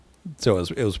So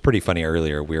it was pretty funny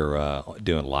earlier. We were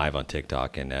doing live on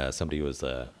TikTok, and somebody was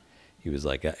he was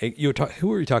like, hey, who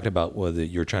were you talking about? Whether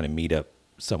you were trying to meet up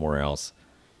somewhere else,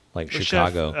 like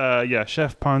Chicago?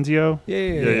 Chef Ponzio.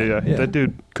 Yeah. That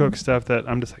dude cooks stuff that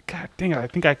I'm just like, God dang it, I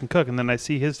think I can cook. And then I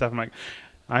see his stuff, I'm like,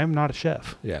 I am not a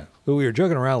chef. Yeah, but we were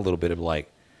joking around a little bit of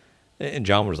like, and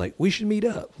John was like, we should meet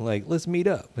up. Like, let's meet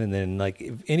up. And then like,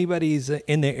 if anybody's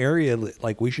in the area,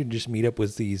 like, we should just meet up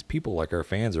with these people, like our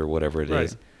fans or whatever it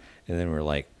is. And then we're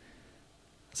like,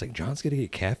 it's like, John's going to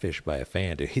get catfished by a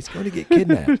fan, dude. He's going to get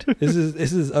kidnapped. This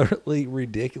is utterly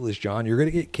ridiculous, John. You're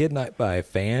going to get kidnapped by a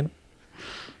fan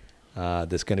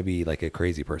that's going to be like a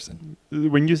crazy person.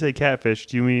 When you say catfish,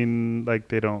 do you mean like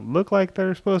they don't look like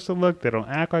they're supposed to look, they don't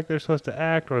act like they're supposed to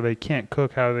act, or they can't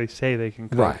cook how they say they can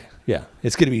cook? Right, yeah.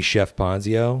 It's going to be Chef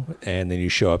Ponzio, and then you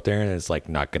show up there, and it's like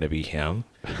not going to be him.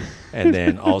 And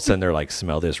then all of a sudden they're like,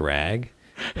 smell this rag.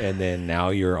 And then now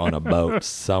you're on a boat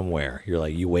somewhere. You're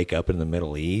like, you wake up in the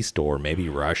Middle East or maybe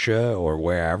Russia or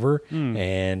wherever,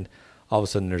 and all of a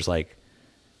sudden there's like,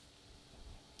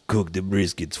 cook the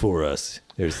briskets for us.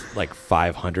 There's like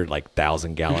 500, like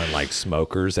 1,000-gallon like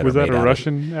smokers that Was are that made a out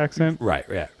Russian accent? Right,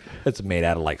 yeah. It's made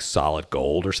out of like solid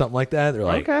gold or something like that. They're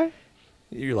like, Okay.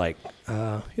 You're like,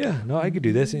 yeah, no, I could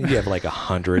do this. And you have like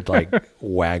 100 like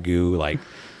Wagyu like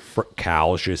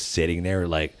cows just sitting there,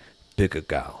 like, pick a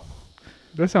cow.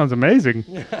 That sounds amazing.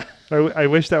 I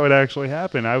wish that would actually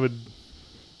happen. I would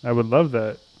love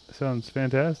that. Sounds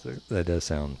fantastic. That does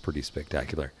sound pretty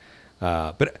spectacular.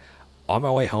 But on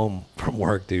my way home from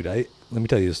work, dude, let me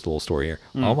tell you this little story here.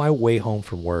 On my way home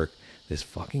from work, this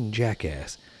fucking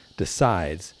jackass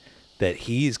decides that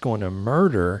he's going to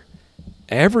murder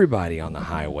everybody on the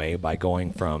highway by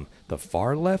going from the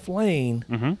far left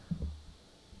lane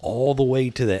all the way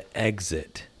to the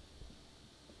exit,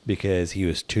 because he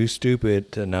was too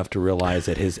stupid enough to realize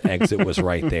that his exit was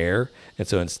right there. And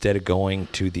so instead of going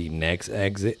to the next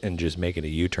exit and just making a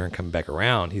U-turn, coming back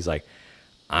around, he's like,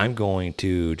 I'm going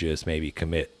to just maybe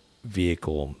commit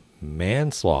vehicle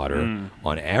manslaughter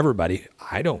on everybody.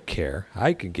 I don't care.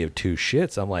 I could give two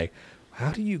shits. I'm like,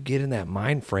 how do you get in that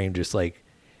mind frame? Just like,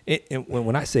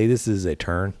 when I say this is a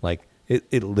turn, like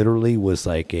it literally was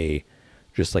like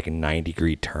just like a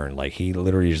 90-degree turn. Like he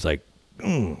literally just like,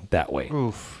 that way.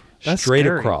 Oof. That's straight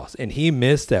scary. across. And he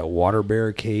missed that water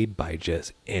barricade by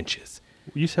just inches.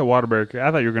 You said Whataburger.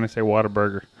 I thought you were going to say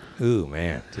Whataburger. Ooh,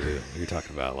 man, dude. You're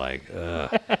talking about like,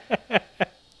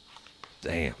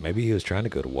 damn, maybe he was trying to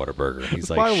go to Whataburger.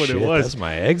 He's like, Probably what it shit, was. that's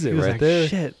my exit He was right like, there.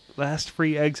 shit, last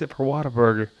free exit for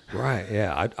Whataburger. Right,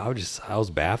 yeah. I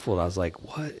was baffled. I was like,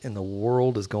 what in the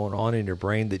world is going on in your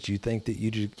brain that you think that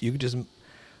you could just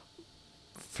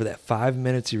for that 5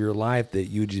 minutes of your life that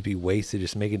you would just be wasted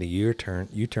just making a U-turn,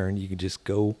 you could just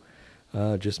go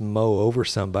just mow over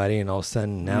somebody, and all of a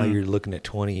sudden now you're looking at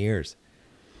 20 years.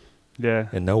 Yeah.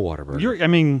 And no Whataburger. I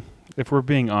mean, if we're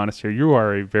being honest here, you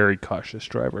are a very cautious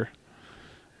driver,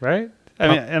 right? I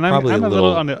mean, and I'm a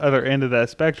little on the other end of that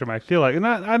spectrum. I feel like,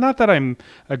 not that I'm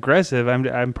aggressive.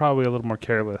 I'm probably a little more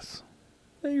careless.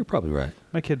 Yeah, you're probably right.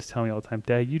 My kids tell me all the time,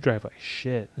 Dad, you drive like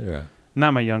shit. Yeah.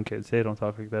 Not my young kids. They don't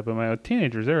talk like that. But my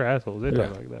teenagers, they're assholes. They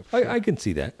talk like that. For sure. I can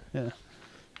see that. Yeah.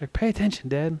 Like, pay attention,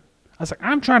 Dad. I was like,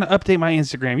 I'm trying to update my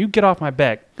Instagram. You get off my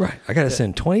back. Right. I got to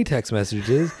send 20 text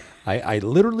messages. I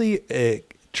literally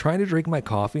trying to drink my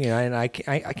coffee, and I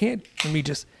can't. Let me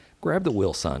just grab the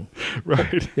wheel, son.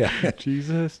 Right. Yeah.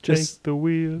 Jesus, take the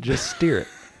wheel. Just steer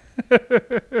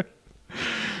it.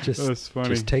 That's funny.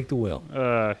 Just take the wheel.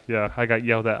 Yeah, I got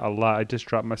yelled at a lot. I just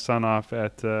dropped my son off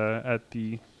at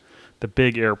the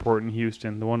big airport in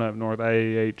Houston, the one up north,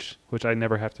 IAH, which I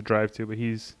never have to drive to, but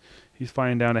he's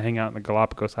flying down to hang out in the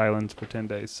Galapagos Islands for 10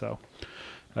 days. So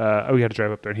we had to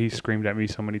drive up there, and he screamed at me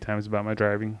so many times about my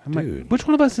driving. I'm like, which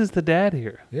one of us is the dad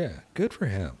here? Yeah, good for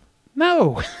him.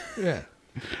 No. Yeah.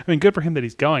 I mean, good for him that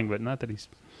he's going, but not that he's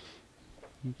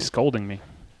scolding me.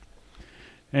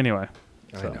 Anyway.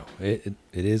 I know. It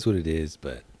is what it is,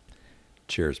 but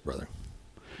cheers, brother.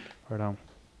 Right on.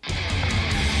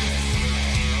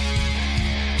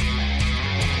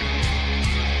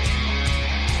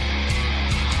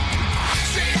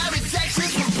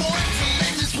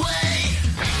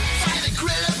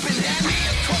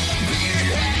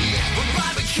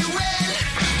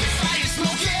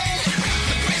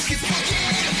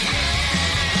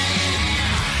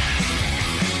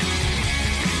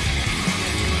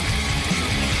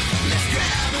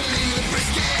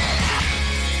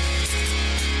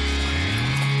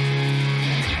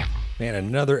 Man,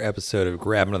 another episode of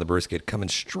Grab Another Brisket coming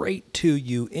straight to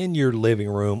you in your living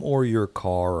room or your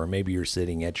car, or maybe you're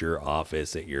sitting at your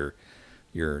office at your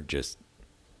just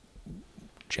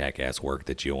jackass work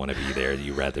that you want to be there.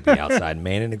 You'd rather be outside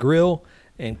manning the grill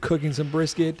and cooking some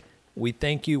brisket. We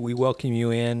thank you. We welcome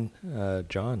you in,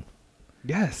 John.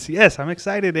 Yes, I'm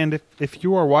excited. And if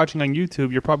you are watching on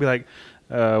YouTube, you're probably like,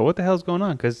 what the hell's going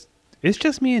on? Because it's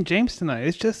just me and James tonight.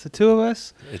 It's just the two of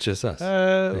us. It's just us.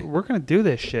 We're going to do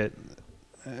this shit.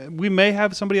 We may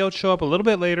have somebody else show up a little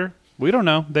bit later. We don't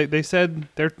know. They said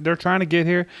they're trying to get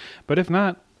here. But if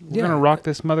not, we're going to rock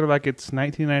this mother like it's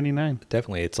 1999.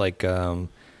 Definitely. It's like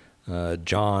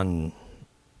John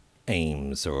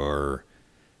Ames or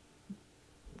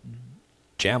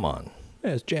Jam On.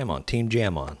 Yeah, it's Jam On. Team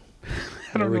Jam On.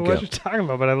 I don't know what you're talking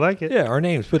about, but I like it. Yeah, our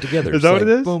names put together. Is that what it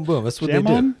is? Boom, boom. That's what Jam they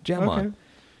do. On? Jam Okay. On.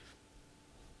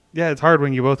 Yeah, it's hard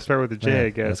when you both start with a J, I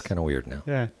guess. That's kind of weird now.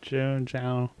 Yeah, Jam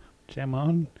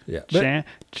On. Yeah.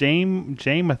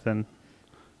 Jamathan.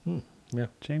 Yeah.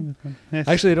 Jamathan.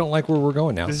 Actually, I don't like where we're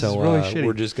going now, This so is really shitty.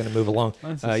 we're just going to move along.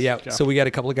 So we got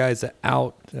a couple of guys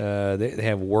out. They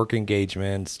have work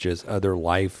engagements, just other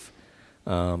life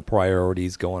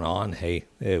priorities going on. Hey,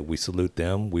 we salute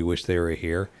them. We wish they were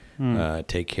here.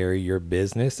 Take care of your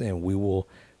business, and we will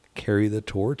carry the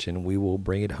torch, and we will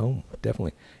bring it home,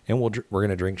 definitely. And we're going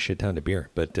to drink shit ton of beer,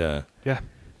 but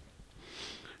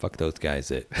fuck those guys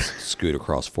that scoot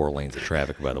across 4 lanes of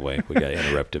traffic, by the way. We got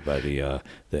interrupted by the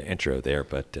intro there,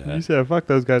 but... you said fuck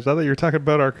those guys. I thought you were talking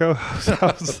about our co-host. I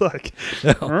was like,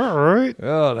 all right.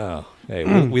 Oh, no.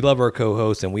 Hey, we love our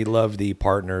co-hosts, and we love the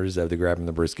partners of the Grabbing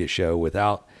the Brisket show.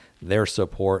 Without their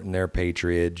support and their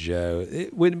patronage,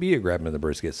 it wouldn't be a Grabbing the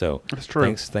Brisket. So that's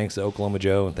true. Thanks to Oklahoma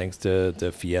Joe, and thanks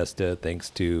to Fiesta. Thanks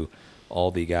to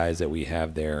all the guys that we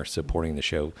have there supporting the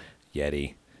show.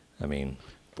 Yeti. I mean...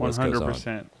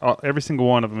 100%. Every single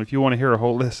one of them. If you want to hear a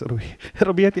whole list,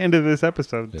 it'll be at the end of this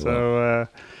episode. So,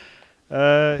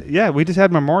 we just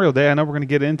had Memorial Day. I know we're going to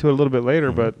get into it a little bit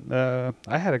later, but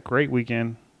I had a great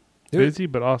weekend. Busy,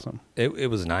 but awesome. It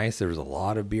was nice. There was a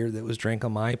lot of beer that was drank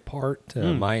on my part,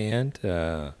 my end.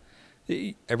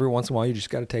 Every once in a while, you just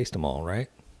got to taste them all, right?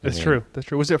 That's true.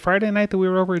 Was it Friday night that we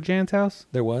were over at Jan's house?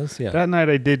 There was, yeah. That night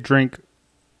I did drink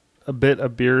a bit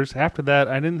of beers. After that,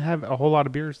 I didn't have a whole lot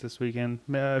of beers this weekend.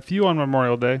 A few on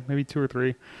Memorial Day, maybe 2 or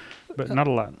 3, but not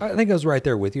a lot. I think I was right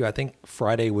there with you. I think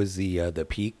Friday was the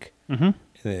peak, and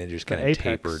then it just kind of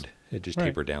tapered. It just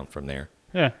tapered down from there.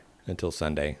 Yeah. Until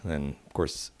Sunday. And, of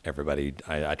course, everybody,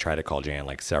 I tried to call Jan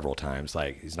like several times.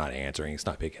 Like, he's not answering. He's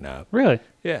not picking up. Really?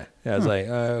 Yeah. I was like,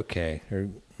 okay.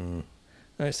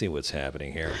 I see what's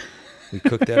happening here. We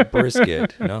cooked that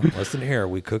brisket. No, listen here.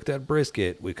 We cooked that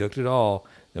brisket. We cooked it all.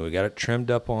 Then we got it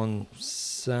trimmed up on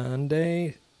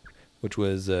Sunday, which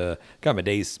was, got my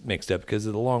days mixed up because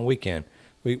of the long weekend.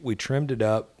 We trimmed it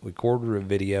up. We recorded a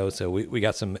video. So we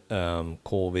got some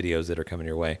cool videos that are coming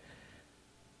your way.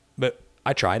 But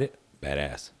I tried it.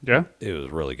 Badass. Yeah? It was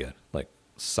really good. Like,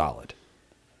 solid.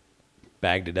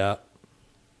 Bagged it up.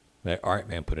 All right,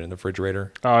 man, put it in the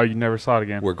refrigerator. Oh, you never saw it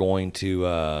again. We're going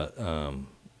to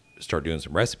start doing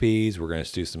some recipes. We're going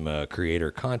to do some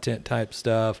creator content type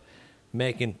stuff.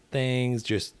 Making things,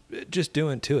 just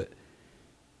doing to it.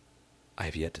 I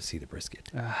have yet to see the brisket.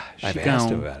 I've asked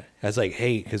him about it. I was like,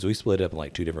 hey, because we split it up in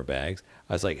like 2 different bags.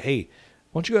 I was like, hey,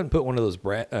 why don't you go ahead and put one of those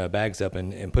bags up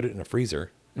and put it in a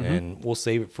freezer, and we'll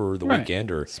save it for the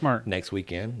weekend or next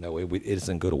weekend. That way it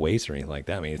doesn't go to waste or anything like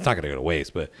that. I mean, it's not going to go to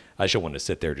waste, but I just don't want to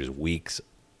sit there just weeks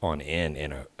on end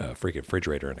in a freaking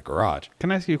refrigerator in a garage. Can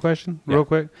I ask you a question real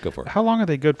quick? Go for it. How long are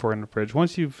they good for in the fridge?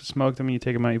 Once you've smoked them and you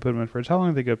take them out, you put them in the fridge, how long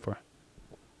are they good for?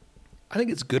 I think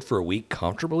it's good for a week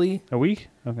comfortably. A week?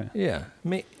 Okay. Yeah.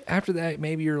 After that,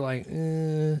 maybe you're like,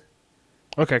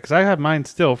 Okay, because I have mine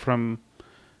still from,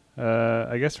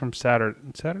 I guess from Saturday?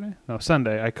 No,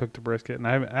 Sunday. I cooked the brisket, and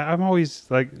I'm always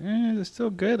like, it's still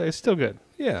good. It's still good.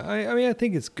 Yeah. I mean, I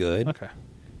think it's good. Okay.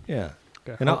 Yeah.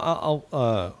 Okay. And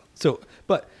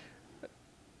but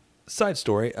side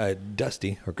story,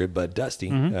 Dusty, our good bud Dusty.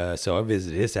 So I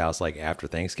visited his house like after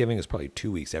Thanksgiving. It was probably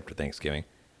 2 weeks after Thanksgiving.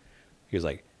 He was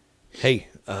like, hey,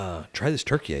 try this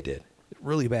turkey I did.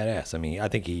 Really badass. I mean, I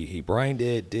think he brined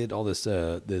it, did all this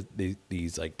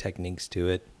these like techniques to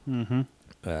it.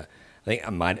 I think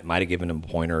I might have given him a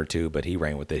pointer or two, but he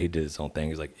ran with it. He did his own thing.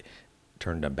 He's like,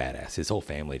 turned him badass. His whole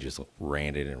family just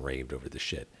ranted and raved over the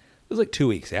shit. It was like 2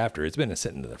 weeks after. It's been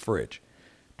sitting in the fridge.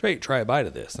 Try a bite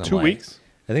of this. 2 weeks?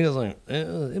 I think it was like,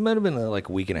 it might have been like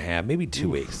a week and a half, maybe 2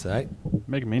 weeks.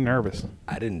 Making me nervous.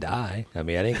 I didn't die. I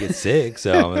mean, I didn't get sick.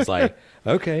 So I was like,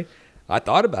 okay. I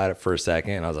thought about it for a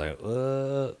second. And I was like,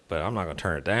 but I'm not going to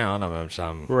turn it down.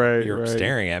 You're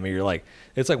staring at me. You're like,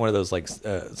 it's like one of those, like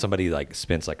somebody like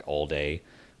spends like all day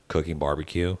cooking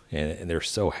barbecue and they're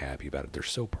so happy about it. They're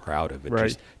so proud of it.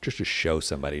 Right. Just to show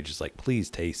somebody, just like, please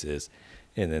taste this.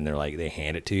 And then they're like, they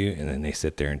hand it to you, and then they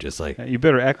sit there and just like You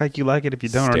better act like you like it if you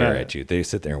don't or stare not. at you. They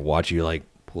sit there and watch you like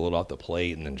pull it off the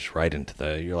plate and then just right into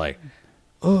the. You're like,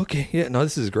 oh, okay, yeah, no,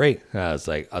 this is great. I was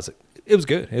like, it was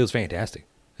good. It was fantastic.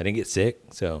 I didn't get sick,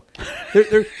 so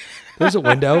there's a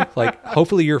window. Like,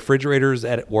 hopefully your refrigerator's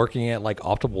working at like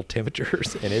optimal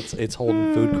temperatures and it's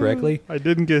holding food correctly. I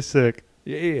didn't get sick.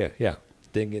 Yeah.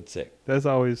 Didn't get sick. That's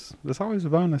always a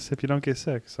bonus if you don't get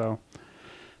sick. So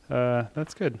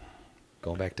that's good.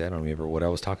 Going back to, I don't remember what I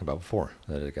was talking about before.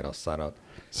 That I got all side out.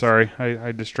 Sorry,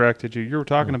 I distracted you. You were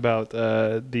talking about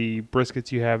the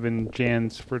briskets you have in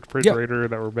Jan's refrigerator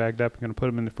that were bagged up. You're going to put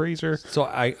them in the freezer. So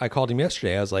I called him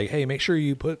yesterday. I was like, hey, make sure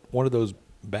you put one of those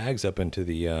bags up into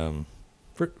the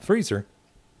freezer.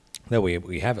 That way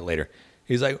we have it later.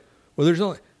 He's like, well,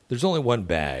 there's only one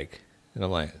bag. And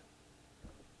I'm like,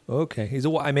 okay. He's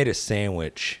like, well, I made a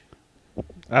sandwich.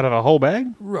 Out of a whole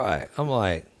bag? Right. I'm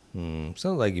like, sounds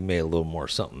like you made a little more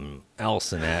something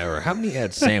else than that. Or how many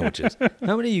had sandwiches?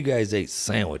 How many of you guys ate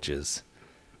sandwiches?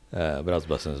 But I was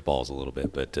busting his balls a little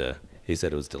bit. But he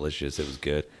said it was delicious. It was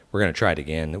good. We're going to try it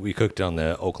again. We cooked it on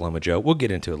the Oklahoma Joe. We'll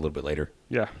get into it a little bit later.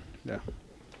 Yeah.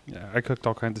 I cooked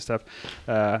all kinds of stuff.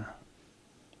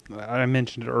 I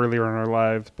mentioned it earlier in our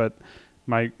lives, but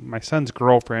my son's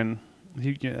girlfriend,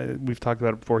 we've talked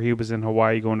about it before. He was in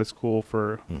Hawaii going to school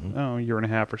for a year and a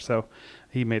half or so.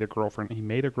 He made a girlfriend. He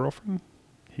made a girlfriend?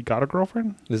 He got a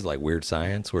girlfriend? This is like Weird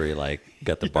Science where he like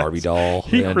got the Barbie doll.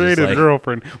 He created a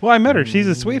girlfriend. Well, I met her. She's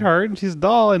a sweetheart and she's a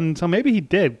doll. And so maybe he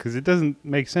did because it doesn't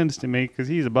make sense to me because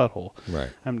he's a butthole. Right.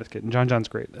 I'm just kidding. John's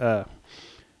great.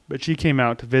 But she came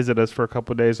out to visit us for a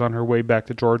couple of days on her way back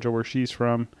to Georgia where she's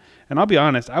from. And I'll be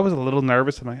honest, I was a little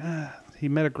nervous. I'm like, he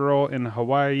met a girl in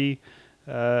Hawaii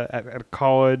at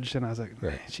college. And I was like,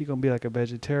 right. Is she going to be like a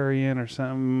vegetarian or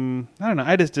something? I don't know.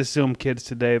 I just assume kids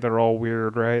today, they're all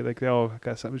weird, right? Like they all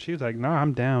got something. She was like, no,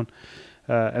 I'm down.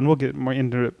 And we'll get more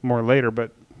into it more later.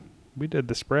 But we did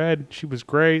the spread. She was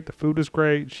great. The food was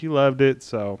great. She loved it.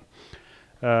 So,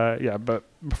 but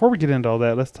before we get into all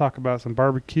that, let's talk about some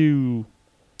barbecue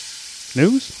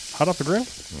news, hot off the grill.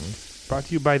 Brought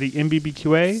to you by the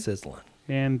MBBQA Sizzling.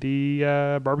 and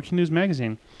the Barbecue News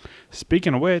Magazine.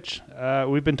 Speaking of which,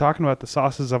 we've been talking about the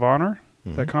Sauces of Honor,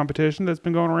 that competition that's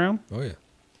been going around. Oh, yeah.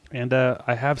 And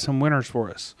I have some winners for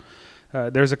us.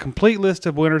 There's a complete list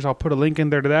of winners. I'll put a link in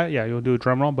there to that. Yeah, you'll do a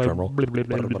drum roll. Drum roll.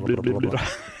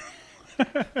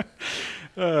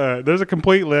 There's a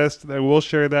complete list. We'll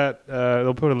share that.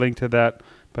 They'll put a link to that.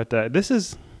 But this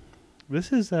is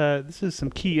some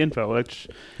key info.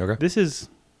 Okay. This is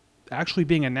actually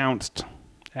being announced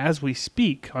as we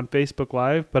speak on Facebook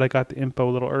Live, but I got the info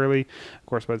a little early. Of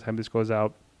course, by the time this goes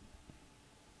out,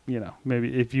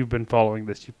 maybe if you've been following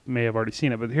this, you may have already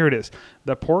seen it. But here it is.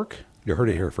 The pork. You heard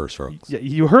it here first, folks. Yeah,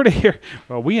 you heard it here.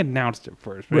 Well, we announced it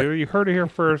first. Right. You heard it here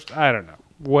first. I don't know.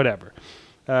 Whatever.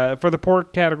 For the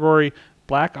pork category,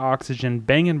 Black Oxygen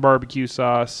Bangin' Barbecue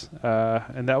Sauce,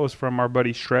 and that was from our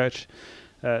buddy Stretch.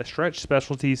 Stretch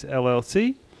Specialties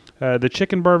LLC. The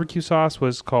chicken barbecue sauce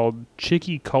was called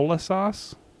Chicky Cola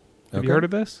Sauce. Have you heard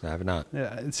of this? I have not.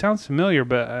 Yeah, it sounds familiar,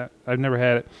 but I've never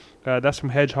had it. That's from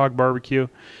Hedgehog Barbecue.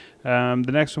 The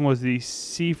next one was the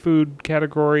seafood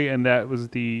category, and that was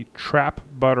the Trap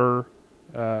Butter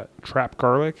Trap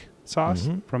Garlic Sauce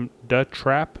from Da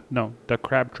Crab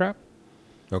Trap.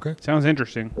 Okay. Sounds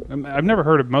interesting. I've never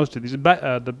heard of most of these.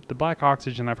 The Black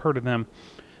Oxygen, I've heard of them.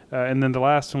 And then the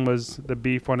last one was the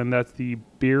beef one, and that's the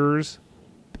Beers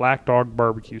Black Dog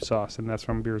Barbecue Sauce, and that's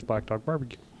from Beers Black Dog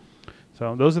Barbecue.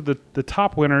 So those are the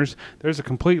top winners. There's a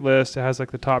complete list. It has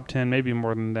like the top 10, maybe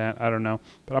more than that. I don't know.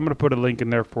 But I'm going to put a link in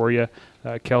there for you.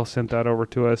 Kel sent that over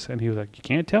to us, and he was like, you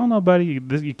can't tell nobody.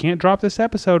 You can't drop this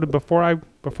episode before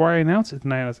I announce it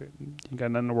tonight. I was like, you got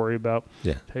nothing to worry about.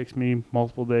 Yeah. It takes me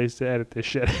multiple days to edit this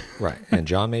shit. Right. And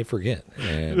John may forget.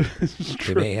 And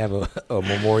he may have a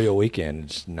Memorial weekend and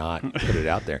just not put it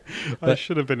out there. But, I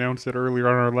should have announced it earlier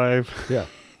on our live. Yeah.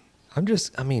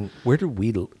 Where did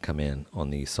we come in on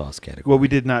the sauce category? Well, we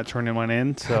did not turn one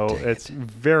in, so it's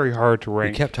very hard to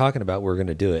rank. We kept talking about we're going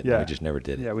to do it, Yeah. and we just never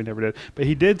did it. Yeah, we never did. But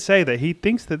he did say that he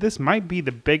thinks that this might be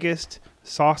the biggest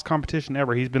sauce competition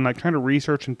ever. He's been trying to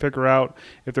research and figure out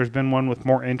if there's been one with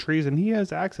more entries, and he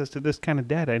has access to this kind of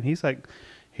data, and he's like,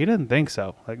 he doesn't think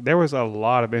so. There was a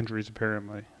lot of entries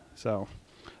apparently. So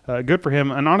good for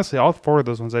him. And honestly, all four of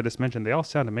those ones I just mentioned, they all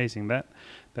sound amazing.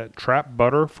 That trap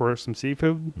butter for some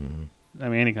seafood. I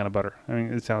mean, any kind of butter. I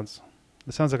mean, it sounds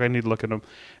like I need to look at them.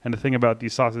 And the thing about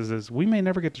these sauces is we may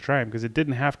never get to try them because it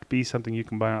didn't have to be something you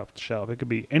can buy off the shelf. It could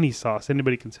be any sauce.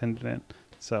 Anybody can send it in.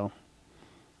 So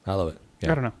I love it.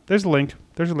 Yeah. I don't know. There's a link.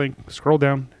 Scroll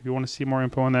down if you want to see more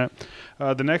info on that.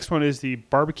 The next one is the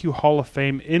Barbecue Hall of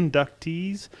Fame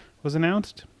inductees was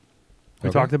announced. We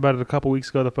talked about it a couple weeks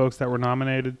ago, the folks that were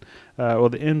nominated. The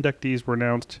inductees were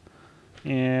announced.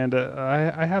 And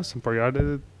I have some for you. I did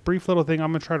a brief little thing.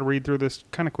 I'm going to try to read through this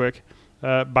kind of quick.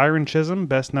 Byron Chisholm,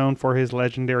 best known for his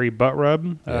legendary butt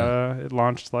rub. It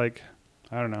launched a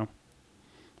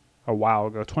while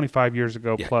ago, 25 years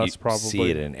ago plus probably. You see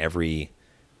it in every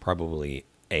probably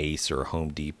Ace or Home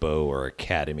Depot or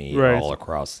Academy all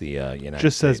across the United States.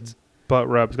 Just says butt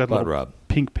rub. It's got butt a little rub.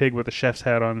 pink pig with a chef's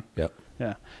hat on. Yep.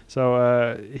 Yeah.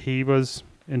 So he was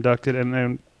inducted, and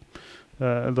then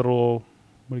a little,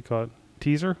 what do you call it,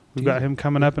 teaser. We've got him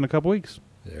coming up in a couple weeks.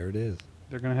 There it is.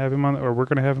 They're going to have him on, or we're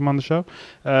going to have him on the show.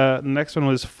 The next one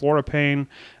was Flora Payne.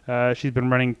 She's been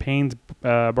running Payne's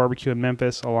Barbecue in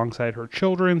Memphis alongside her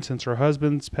children since her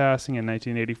husband's passing in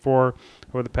 1984.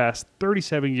 Over the past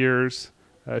 37 years,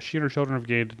 she and her children have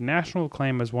gained national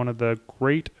acclaim as one of the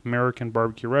great American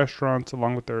barbecue restaurants,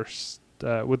 along with their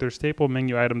staple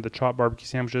menu item, the chopped barbecue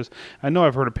sandwiches. I know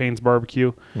I've heard of Payne's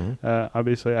Barbecue. Mm-hmm.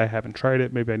 Obviously, I haven't tried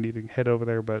it. Maybe I need to head over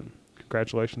there, but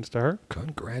congratulations to her.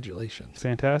 Congratulations.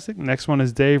 Fantastic. Next one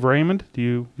is Dave Raymond. Do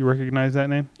you recognize that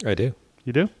name? I do.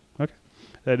 You do? Okay.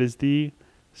 That is the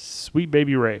Sweet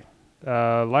Baby Ray.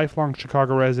 Lifelong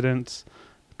Chicago residence,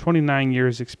 29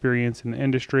 years experience in the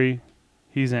industry.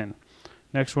 He's in.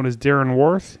 Next one is Darren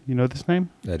Worth. You know this name?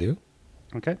 I do.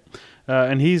 Okay.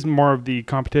 And he's more of the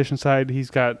competition side. He's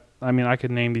got, I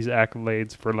could name these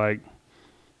accolades for like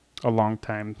a long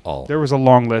time. There was a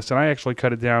long list, and I actually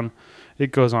cut it down.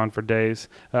 It goes on for days.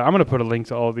 I'm going to put a link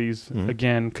to all these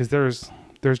again because there's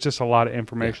just a lot of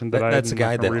information that's a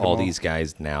guy that all these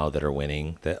guys now that are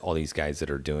winning, that all these guys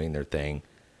that are doing their thing,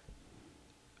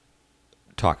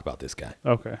 talk about this guy.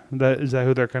 Okay. Is that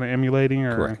who they're kind of emulating?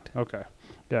 Or? Correct. Okay.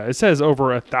 Yeah, it says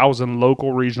over 1,000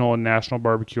 local, regional, and national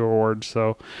barbecue awards.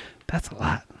 So that's a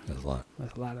lot. That's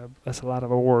a lot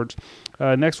of awards.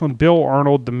 Next one, Bill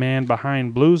Arnold, the man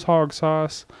behind Blues Hog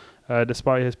Sauce.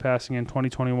 Despite his passing in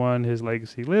 2021, his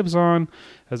legacy lives on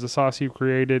as the sauce he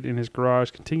created in his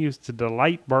garage continues to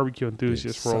delight barbecue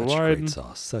enthusiasts worldwide.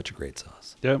 Such a great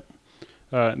sauce. Yep.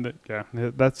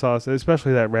 That sauce,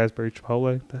 especially that raspberry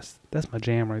chipotle, that's my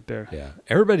jam right there. Yeah,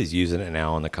 everybody's using it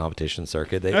now on the competition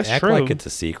circuit. They That's act true. like it's a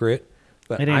secret,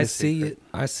 but I see secret. it.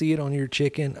 I see it on your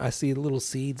chicken. I see the little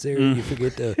seeds there. You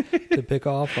forget to pick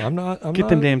off. Get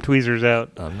them damn tweezers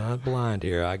out. I'm not blind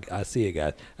here. I see it,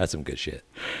 guys. That's some good shit.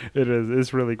 It is.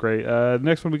 It's really great.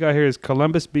 Next one we got here is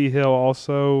Columbus B. Hill,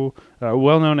 also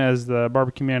well known as the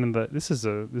barbecue man in the. This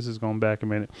is going back a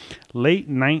minute. Late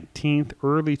 19th,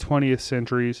 early 20th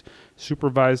centuries.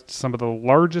 Supervised some of the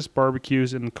largest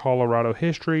barbecues in Colorado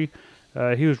history.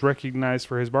 He was recognized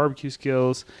for his barbecue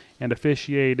skills and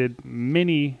officiated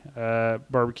many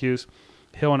barbecues.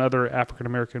 Hill and other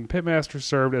African-American pitmasters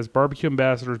served as barbecue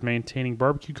ambassadors, maintaining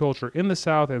barbecue culture in the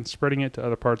South and spreading it to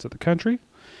other parts of the country.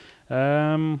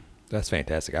 That's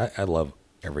fantastic. I love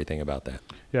everything about that.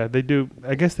 Yeah, they do.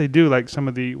 I guess they do like some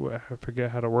of the, I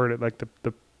forget how to word it, like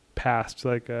the past,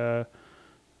 like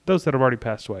those that have already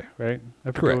passed away, right?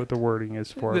 I forget what the wording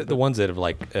is for it. The ones that have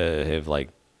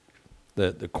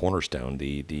the cornerstone,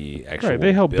 the actual right.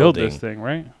 They help building, build this thing,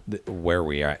 right? Where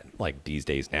we are like these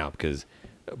days now, because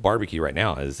barbecue right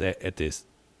now is at this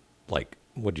the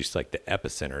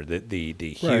epicenter,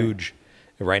 the huge.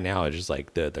 Right now, it's just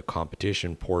like the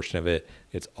competition portion of it.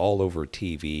 It's all over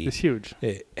TV. It's huge.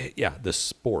 The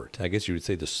sport. I guess you would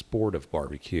say the sport of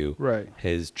barbecue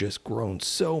has just grown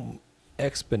so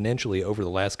exponentially over the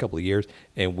last couple of years,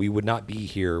 and we would not be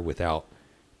here without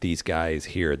these guys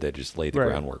here that just laid the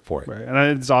groundwork for it. Right, and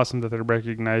it's awesome that they're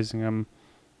recognizing them,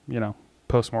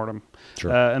 post-mortem.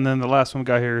 Sure. And then the last one we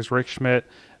got here is Rick Schmidt.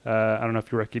 I don't know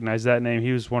if you recognize that name.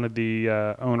 He was one of the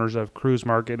owners of Cruise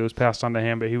Market. It was passed on to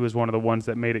him, but he was one of the ones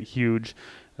that made it huge.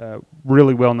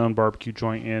 Really well-known barbecue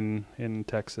joint in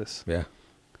Texas. Yeah.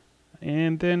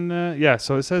 And then,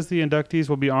 so it says the inductees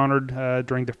will be honored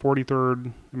during the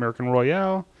 43rd American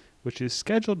Royale, which is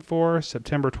scheduled for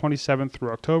September 27th through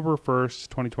October 1st,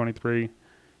 2023.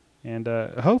 And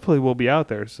hopefully we'll be out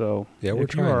there. So we're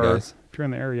trying, guys. If you're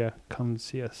in the area, come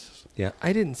see us. Yeah,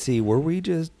 I didn't see. Were we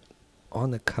just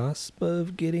on the cusp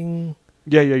of getting...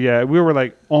 Yeah. We were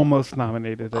like almost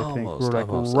nominated, I think. We were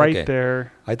like right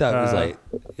there. I thought it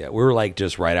was we were like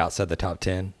just right outside the top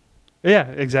 10. Yeah,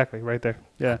 exactly. Right there.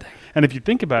 Yeah. And if you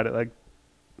think about it, like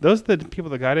those are the people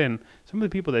that got in. Some of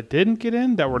the people that didn't get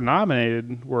in that were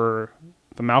nominated were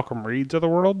the Malcolm Reeds of the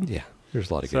world. Yeah. There's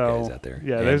a lot of good guys out there.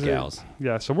 Yeah. And gals.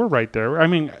 So we're right there. I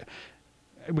mean,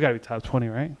 we got to be top 20,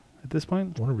 right? at this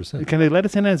point? 100%. Can they let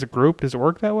us in as a group? Does it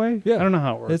work that way? Yeah. I don't know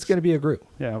how it works. It's going to be a group.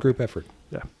 Yeah, okay. Group effort.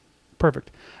 Yeah.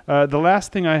 Perfect. The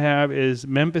last thing I have is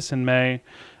Memphis in May.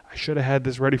 I should have had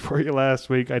this ready for you last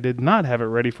week. I did not have it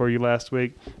ready for you last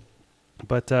week.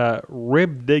 But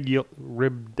Ribdiculous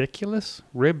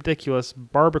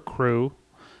Barbecue,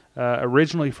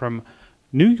 originally from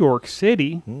New York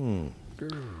City,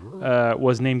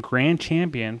 was named Grand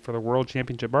Champion for the World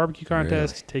Championship Barbecue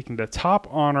Contest, taking the top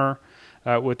honor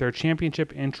with their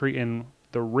championship entry in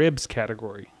the ribs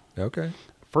category. Okay.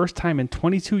 First time in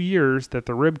 22 years that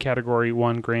the rib category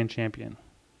won Grand Champion.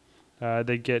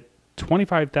 They get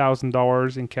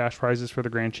 $25,000 in cash prizes for the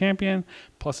Grand Champion,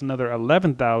 plus another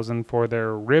 $11,000 for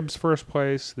their ribs first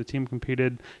place. The team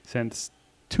competed since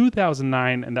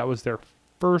 2009, and that was their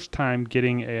first time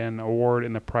getting an award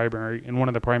in one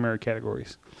of the primary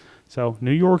categories. So New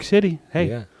York City, hey,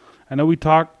 yeah. I know we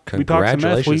talk some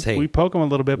mess. We poke them a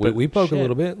little bit, but we poke a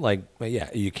little bit. Like, yeah,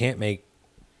 you can't make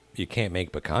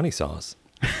pecani sauce,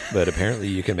 but apparently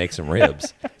you can make some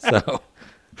ribs. So.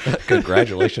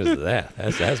 Congratulations to that.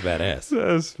 That's badass.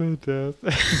 That's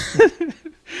fantastic.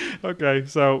 Okay,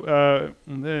 so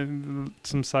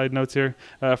some side notes here.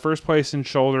 First place in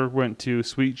shoulder went to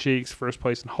Sweet Cheeks. First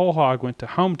place in whole hog went to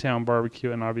Hometown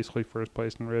Barbecue, and obviously first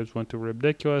place in ribs went to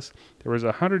Ribdiculous. There was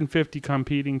 150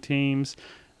 competing teams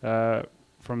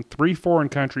from 3 foreign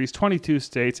countries, 22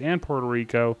 states, and Puerto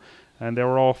Rico, and they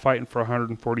were all fighting for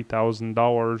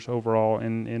 $140,000 overall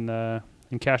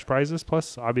in cash prizes,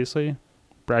 plus obviously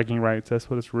bragging rights. That's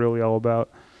what it's really all about.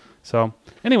 So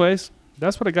anyways,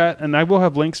 that's what I got, and I will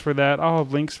have links for that. I'll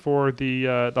have links for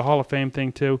the Hall of Fame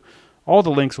thing too. All the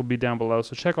links will be down below,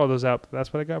 so check all those out. But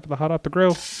that's what I got for the Hot Off the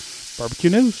Grill barbecue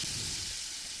news.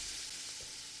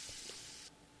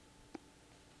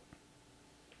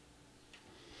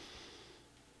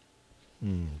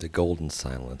 The golden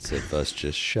silence of us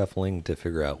just shuffling to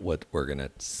figure out what we're going to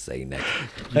say next.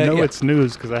 It's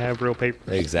news because I have real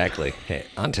paper. Exactly. Hey,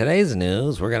 on today's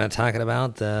news, we're going to talk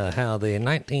about how the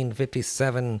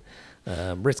 1957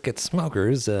 brisket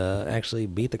smokers actually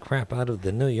beat the crap out of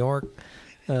the New York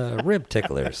rib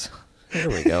ticklers. There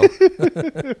we go.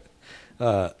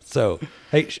 So,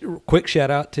 hey, quick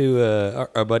shout out to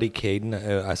our buddy Caden.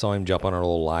 I saw him jump on our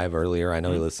little live earlier. I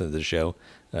know he listened to the show.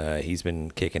 He's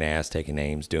been kicking ass, taking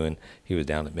names, he was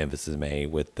down at Memphis in May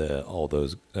with all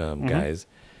those guys.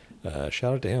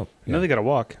 Shout out to him. I know they got a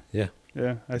walk. Yeah.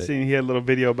 Yeah. I seen he had a little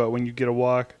video about when you get a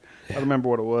walk. Yeah. I don't remember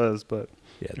what it was, but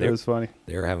it was funny.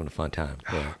 They were having a fun time.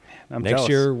 Yeah. I'm Next jealous.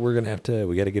 year, we're going to have to,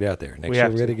 we got to get out there. We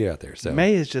got to get out there. So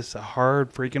May is just a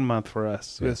hard freaking month for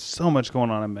us. Yeah. There's so much going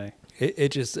on in May.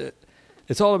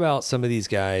 It's all about some of these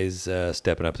guys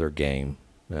stepping up their game.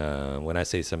 When I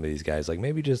say some of these guys, like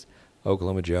maybe just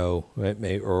Oklahoma Joe,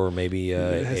 or maybe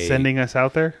sending us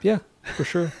out there. Yeah, for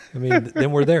sure. I mean,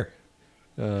 then we're there.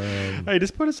 Hey,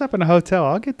 just put us up in a hotel.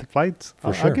 I'll get the flights.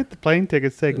 I'll get the plane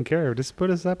tickets taken care of. Just put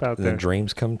us up out there. The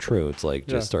dreams come true. It's like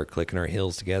just start clicking our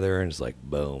heels together, and it's like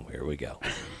boom, here we go.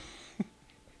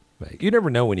 Like, you never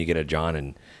know when you get a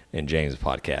John and James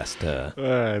podcast.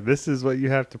 This is what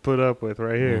you have to put up with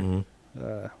right here.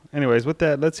 Mm-hmm. Anyways, with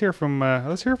that, let's hear from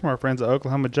our friends at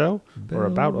Oklahoma Joe, or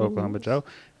about Oklahoma Joe,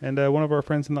 and one of our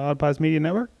friends in the Odd Pods Media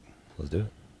Network. Let's do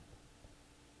it.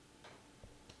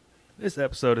 This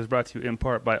episode is brought to you in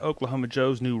part by Oklahoma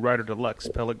Joe's new Ryder Deluxe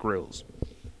pellet grills.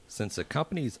 Since the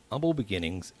company's humble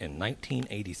beginnings in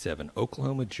 1987,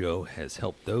 Oklahoma Joe has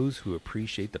helped those who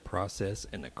appreciate the process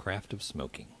and the craft of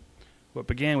smoking. What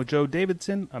began with Joe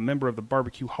Davidson, a member of the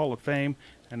Barbecue Hall of Fame,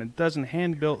 and a dozen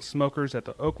hand-built smokers at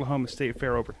the Oklahoma State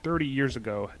Fair over 30 years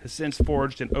ago, has since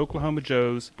forged an Oklahoma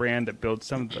Joe's brand that builds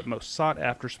some of the most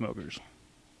sought-after smokers.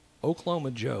 Oklahoma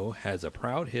Joe has a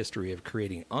proud history of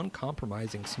creating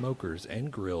uncompromising smokers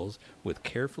and grills with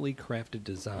carefully crafted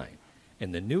design,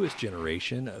 and the newest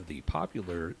generation of the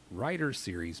popular Ryder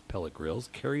Series pellet grills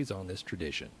carries on this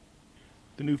tradition.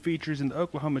 The new features in the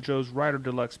Oklahoma Joe's Ryder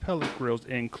Deluxe pellet grills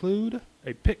include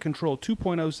a Pit Control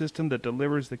 2.0 system that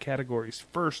delivers the category's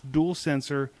first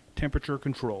dual-sensor temperature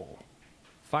control.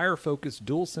 Fire-focused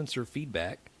dual-sensor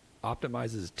feedback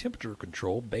optimizes temperature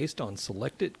control based on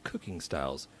selected cooking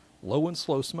styles, low and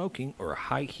slow smoking, or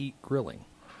high-heat grilling.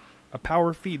 A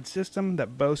power feed system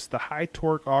that boasts the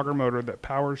high-torque auger motor that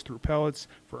powers through pellets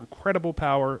for incredible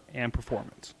power and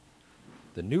performance.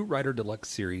 The new Ryder Deluxe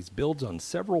series builds on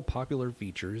several popular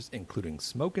features, including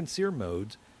smoke and sear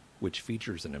modes, which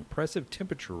features an impressive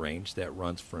temperature range that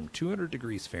runs from 200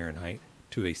 degrees Fahrenheit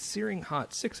to a searing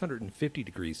hot 650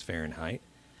 degrees Fahrenheit,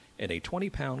 and a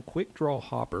 20-pound quick-draw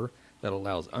hopper that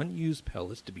allows unused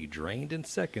pellets to be drained in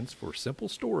seconds for simple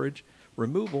storage,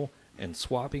 removal, and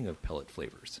swapping of pellet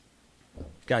flavors.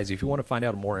 Guys, if you want to find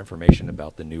out more information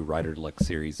about the new Ryder Deluxe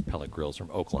Series pellet grills from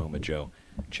Oklahoma Joe,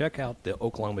 check out the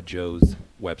Oklahoma Joe's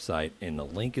website, and the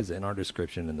link is in our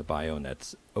description in the bio, and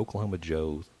that's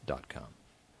oklahomajoes.com.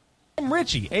 I'm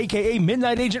Richie, a.k.a.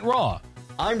 Midnight Agent Raw.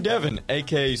 I'm Devin,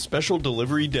 aka Special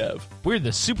Delivery Dev. We're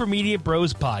the Super Media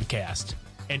Bros Podcast.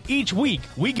 And each week,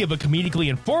 we give a comedically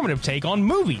informative take on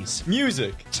movies,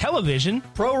 Music, television,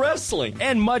 pro wrestling,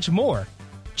 and much more.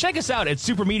 Check us out at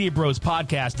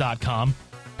supermediabrospodcast.com,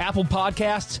 Apple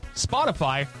Podcasts,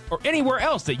 Spotify, or anywhere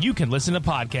else that you can listen to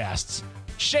podcasts.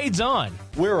 Shades on.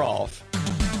 we're off.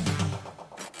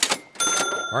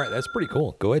 All right, that's pretty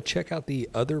cool. Go ahead, check out the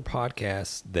other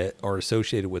podcasts that are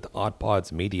associated with Odd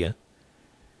Pods Media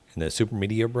and the Super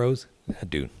Media Bros.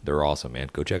 Dude, they're awesome, man.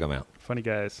 Go check them out. Funny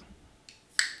guys.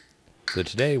 So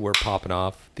today we're popping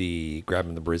off the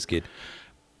Grabbing the Brisket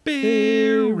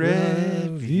Beer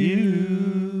review.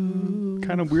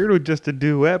 Kind of weird with just a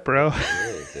duet, bro.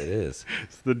 It is.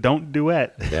 It's the don't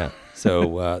duet. Yeah.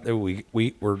 So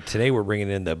today we're bringing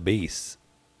in the Beast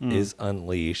is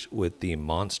Unleashed with the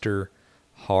Monster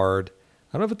Hard.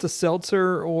 I don't know if it's a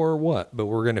seltzer or what, but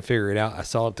we're gonna figure it out. I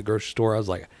saw it at the grocery store. I was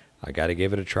like, I got to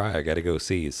give it a try. I got to go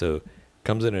see. So it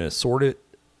comes in assorted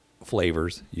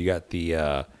flavors. You got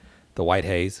the white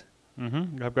haze.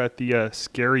 Mm-hmm. I've got the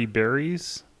scary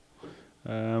berries.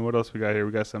 What else we got here?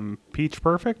 We got some peach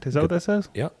perfect. Is that what that says?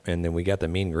 Yep. And then we got the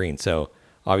mean green. So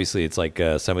obviously it's like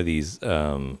some of these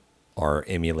are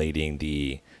emulating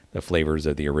the flavors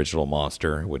of the original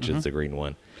Monster, which is the green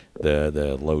one,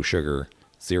 the low sugar,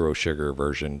 zero sugar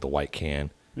version, the white can.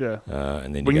 Yeah.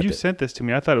 And then when you sent this to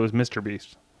me, I thought it was Mr.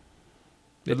 Beast.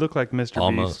 It looked like Mr.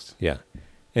 almost, Beast. yeah.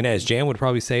 And as Jan would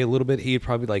probably say a little bit, he'd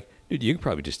probably like, dude, you could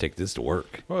probably just take this to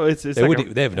work. Well, it's they, like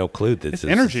they have no clue that it's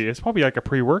energy. It's probably like a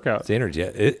pre-workout. It's energy.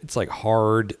 It's like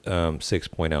hard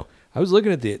 6.0. I was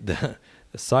looking at the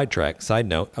side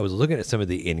note. I was looking at some of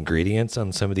the ingredients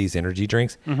on some of these energy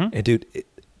drinks, and dude,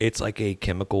 it's like a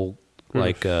chemical,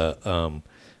 like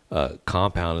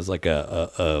compound is like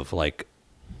of like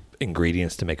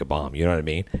ingredients to make a bomb. You know what I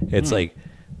mean? It's like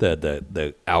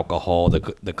the alcohol, the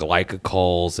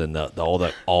glycols, and all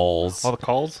the alls. All the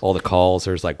calls? All the calls.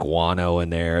 There's like guano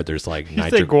in there. There's like You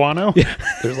say guano? Yeah,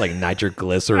 there's like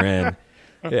nitroglycerin.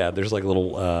 Yeah, there's like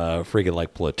little freaking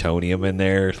like plutonium in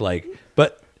there. Like,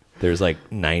 but there's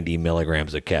like 90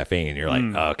 milligrams of caffeine. You're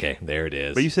like, oh, okay, there it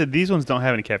is. But you said these ones don't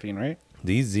have any caffeine, right?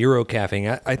 These zero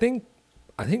caffeine. I think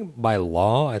by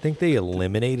law, I think they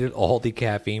eliminated all the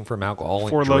caffeine from alcohol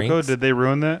Four and drinks. Loko, did they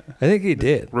ruin that? I think they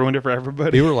did. Ruined it for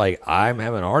everybody? They were like, I'm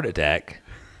having a heart attack.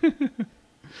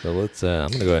 So let's. I'm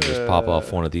gonna go ahead and just pop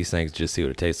off one of these things, just see what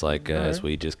it tastes like as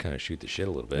we just kind of shoot the shit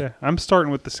a little bit. Yeah, I'm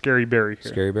starting with the scary berry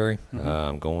here. Scary berry.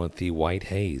 I'm going with the white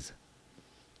haze.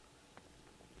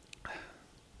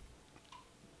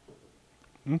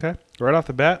 Okay, right off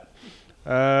the bat,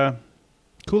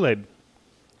 Kool-Aid.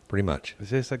 Pretty much. It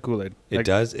tastes like Kool-Aid. It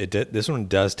does. This one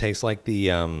does taste like the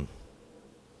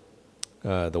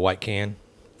white can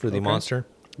for the Monster.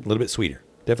 A little bit sweeter.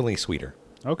 Definitely sweeter.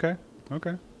 Okay.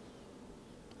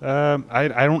 I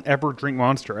don't ever drink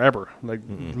Monster ever. Like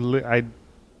I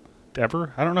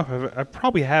don't know if I've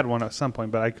probably had one at some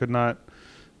point, but I could not.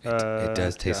 It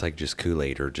does taste like just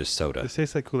Kool-Aid or just soda. It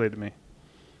tastes like Kool-Aid to me.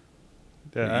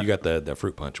 Yeah, you got the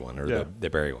fruit punch one or the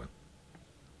berry one.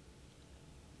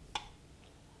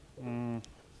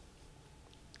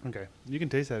 Okay, you can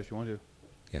taste that if you want to.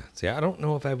 Yeah. See, I don't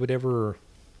know if I would ever.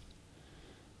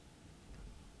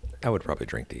 I would probably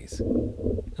drink these.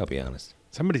 I'll be honest.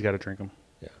 Somebody's got to drink them.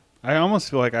 Yeah. I almost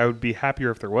feel like I would be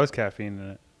happier if there was caffeine in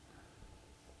it.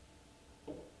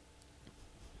 What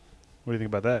do you think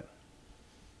about that?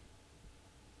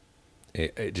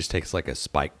 It just tastes like a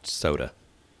spiked soda.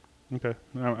 Okay,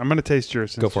 I'm going to taste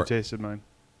yours since you tasted mine.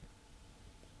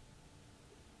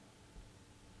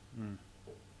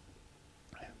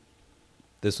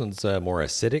 This one's more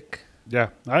acidic. Yeah,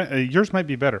 yours might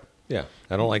be better. Yeah,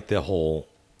 I don't like the whole.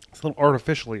 It's a little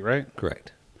artificially, right?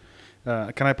 Correct.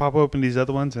 Can I pop open these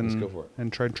other ones and Let's go for it.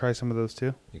 and try some of those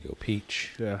too? You go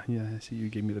peach. Yeah. I see you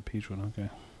gave me the peach one. Okay.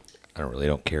 I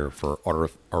don't care for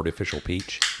artificial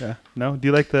peach. Yeah. No. Do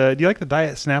you like the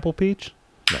Diet Snapple peach?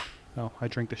 No. Oh, I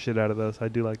drink the shit out of those. I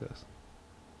do like those.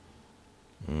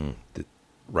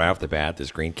 Right off the bat,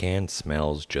 this green can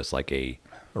smells just like a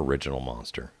original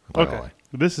Monster. Okay.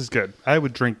 This is good. I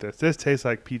would drink this. This tastes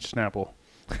like peach Snapple.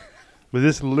 But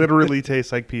this literally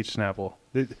tastes like peach Snapple.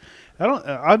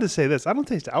 I'll just say this. I don't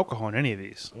taste alcohol in any of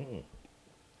these.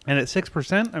 And at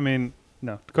 6%, I mean,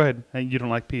 no. Go ahead. You don't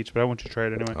like peach, but I want you to try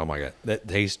it anyway. Oh, my God. That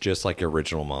tastes just like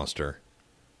original Monster.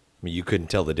 I mean, you couldn't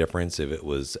tell the difference if it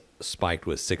was spiked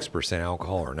with 6%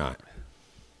 alcohol or not.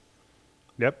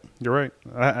 Yep, you're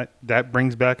right. That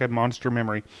brings back a monster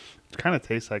memory. It kind of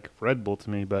tastes like Red Bull to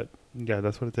me, but yeah,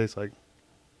 that's what it tastes like.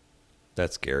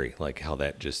 That's scary, like how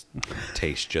that just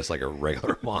tastes just like a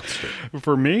regular Monster.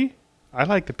 For me, I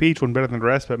like the peach one better than the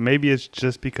rest, but maybe it's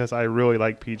just because I really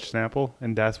like peach Snapple,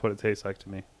 and that's what it tastes like to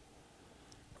me.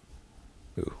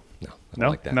 Ooh, no, I don't No,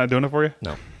 like that. not doing it for you?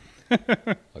 No.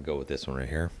 I'll go with this one right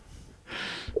here.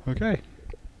 Okay.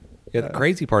 Yeah, the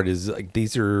crazy part is like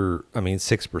these are,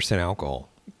 6% alcohol,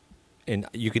 and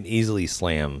you can easily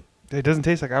slam It doesn't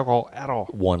taste like alcohol at all.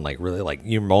 one, like really, like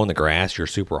you're mowing the grass, you're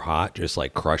super hot, just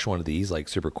like crush one of these like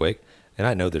super quick. And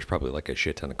I know there's probably like a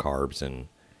shit ton of carbs, and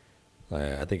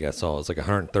I think I saw it's like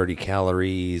 130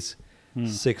 calories,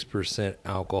 6%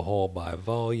 alcohol by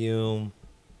volume.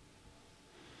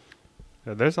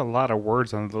 Yeah, there's a lot of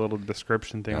words on the little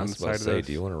description thing I on was the about side to say, of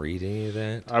do you this. want to read any of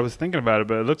that? I was thinking about it,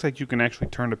 but it looks like you can actually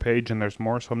turn the page and there's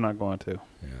more, so I'm not going to.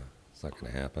 Yeah, it's not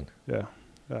going to happen. Yeah.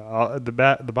 At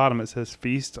the bottom it says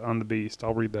 "Feast on the Beast."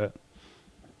 I'll read that.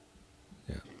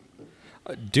 Yeah.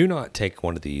 Do not take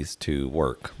one of these to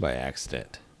work by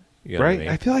accident. You know Right? what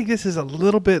I I feel like this is a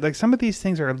little bit like some of these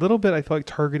things are a little bit. I feel like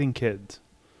targeting kids.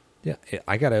 Yeah,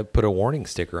 I got to put a warning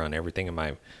sticker on everything in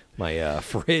my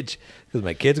fridge because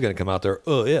my kid's going to come out there.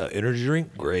 Oh, yeah, energy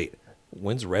drink? Great.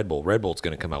 When's Red Bull? Red Bull's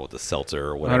going to come out with a seltzer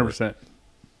or whatever. 100%.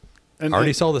 I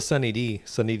already saw the Sunny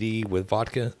D with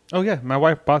vodka. Oh yeah, my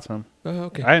wife bought some. Oh,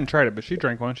 okay. I hadn't tried it, but she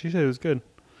drank one. She said it was good.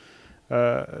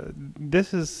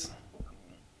 This is.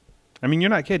 I mean, you're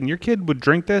not kidding. Your kid would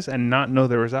drink this and not know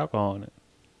there was alcohol in it.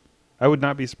 I would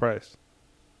not be surprised.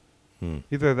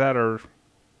 Either that or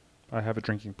I have a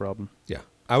drinking problem. Yeah.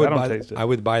 I don't taste it. I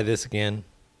would buy this again,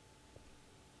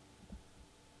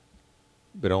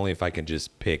 but only if I can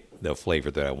just pick the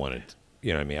flavor that I wanted.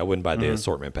 You know what I mean? I wouldn't buy the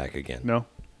assortment pack again. No.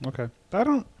 Okay. I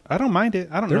don't mind it.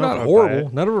 I don't They're know. not if I'd buy horrible.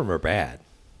 it. None of them are bad.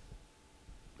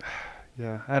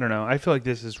 Yeah, I don't know. I feel like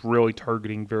this is really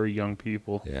targeting very young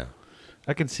people. Yeah.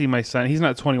 I could see my son. He's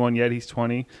not 21 yet. He's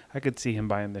 20. I could see him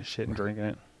buying this shit and drinking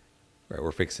it. Right,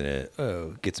 we're fixing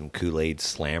to get some Kool-Aid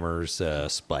slammers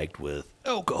spiked with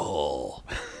alcohol.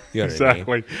 You know what I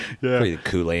mean? Yeah.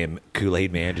 The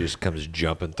Kool-Aid man just comes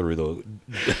jumping through the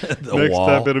Next wall.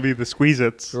 up, it'll be the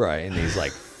Squeeze-Its. Right, and he's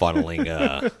like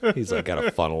funneling. He's like got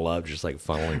a funnel up, just like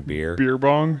funneling beer. Beer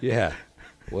bong. Yeah.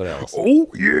 What else? Oh,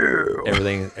 yeah.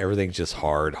 Everything's just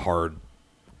hard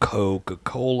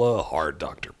Coca-Cola, hard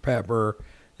Dr. Pepper.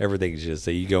 Everything's just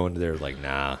you go into there like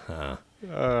nah.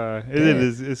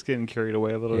 It's getting carried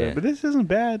away a little Yeah. bit, but this isn't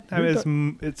bad. I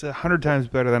mean, it's 100 times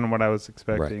better than what I was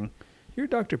expecting. Right. Your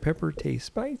Dr. Pepper tastes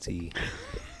spicy.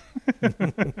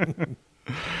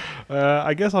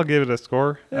 I guess I'll give it a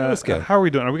score. Yeah, let's go. How are we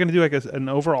doing? Are we going to do like an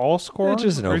overall score? Yeah,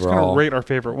 just an Are we overall. going to rate our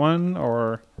favorite one,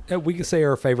 or Yeah, we can say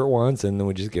our favorite ones, and then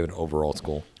we just give an overall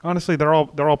score. honestly, they're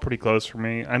all pretty close for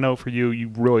me. I know for you, you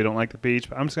really don't like the beach,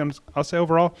 but I'll say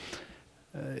overall,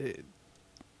 I'm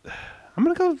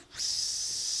gonna go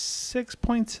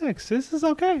 6.6. This is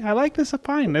okay. I like this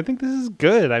fine. I think this is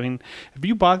good. I mean, if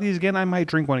you bought these again, I might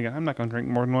drink one again. I'm not gonna drink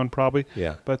more than one probably.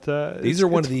 Yeah. But These are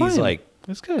one of these fine. like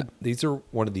it's good. these are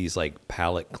one of these like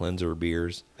palate cleanser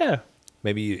beers. Yeah.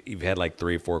 Maybe you've had like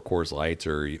 3 or 4 Coors Lights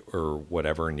or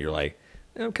whatever, and you're like,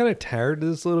 I'm kind of tired of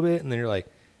this a little bit, and then you're like,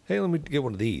 hey, let me get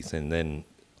one of these, and then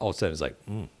all of a sudden it's like,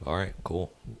 all right,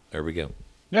 cool, there we go.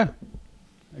 Yeah.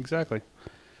 Exactly.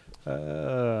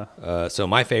 So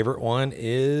my favorite one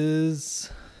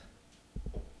is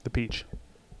The peach.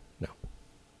 no.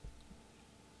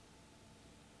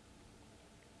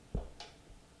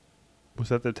 Was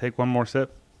that the take one more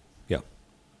sip? Yeah.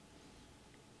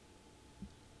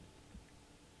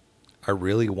 I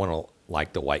really want to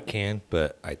like the white can,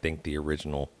 but I think the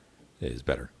original is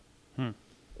better.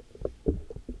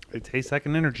 It tastes like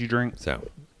an energy drink. So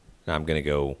I'm going to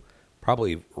go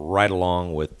probably right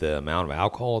along with the amount of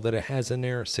alcohol that it has in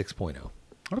there, 6.0.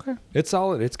 Okay. It's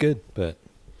solid. It's good, but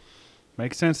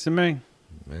Makes sense to me.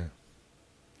 yeah,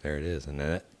 there it is. And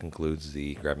that concludes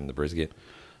the grabbing the brisket.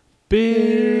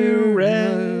 Beer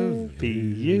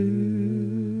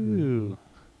review.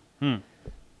 Now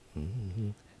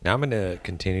I'm going to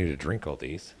continue to drink all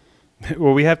these.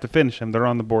 Well, we have to finish them. They're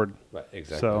on the board. Right,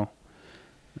 exactly. So,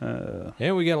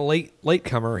 And we got a late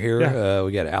comer here. Yeah.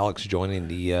 We got Alex joining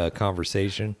the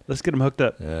conversation. let's get them hooked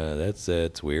up.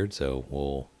 It's weird. So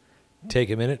we'll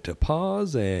take a minute to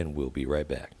pause, and we'll be right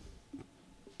back.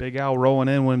 Big Al rolling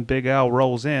in when Big Al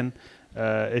rolls in.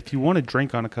 If you want to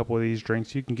drink on a couple of these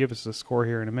drinks, you can give us a score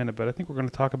here in a minute. But I think we're going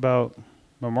to talk about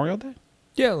Memorial Day.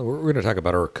 Yeah, we're going to talk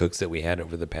about our cooks that we had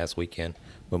over the past weekend,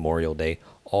 Memorial Day.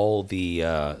 All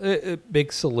the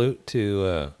big salute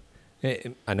to.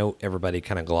 I know everybody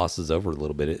kind of glosses over a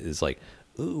little bit. It's like,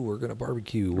 ooh, we're gonna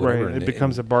barbecue, whatever. Right. It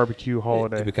becomes a barbecue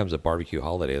holiday. It becomes a barbecue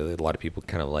holiday. A lot of people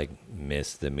kind of like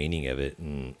miss the meaning of it.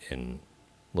 And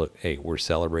look, hey, we're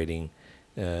celebrating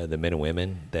the men and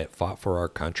women that fought for our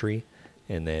country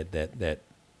and that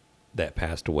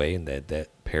passed away and that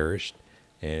perished,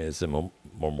 and it's to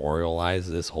memorialize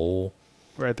this whole.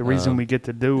 Right. The reason we get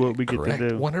to do what we get to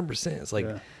do. 100%. It's like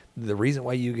the reason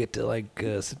why you get to like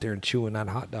sit there and chew on that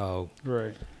hot dog.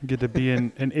 Right. You get to be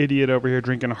an idiot over here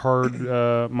drinking hard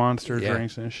Monster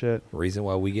drinks and shit. The reason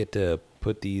why we get to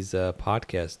put these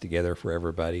podcasts together for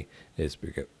everybody is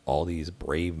because all these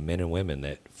brave men and women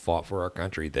that fought for our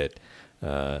country that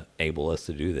enable us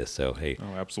to do this. So, hey,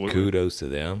 absolutely. Kudos to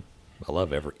them. I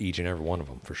love each and every one of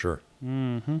them for sure.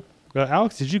 Mm-hmm.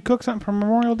 Alex, did you cook something for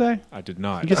Memorial Day? I did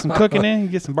not. You get some cooking in? You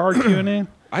get some barbecuing in?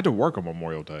 I had to work on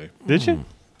Memorial Day. Did you?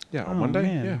 Yeah, on Monday.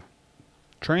 Man. Yeah.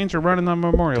 Trains are running on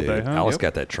Memorial Day, huh? Alex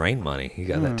got that train money. He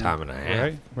got that time and a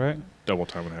half. Right. Double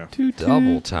time and a half.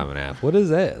 Double time and a half. What is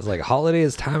that? It's like holiday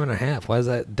is time and a half. Why is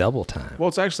that double time? Well,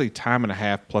 it's actually time and a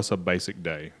half plus a basic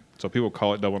day. So people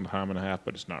call it double time and a half,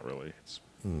 but it's not really. It's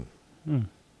All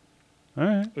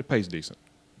right. It pays decent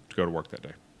to go to work that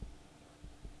day.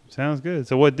 Sounds good.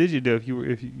 So what did you do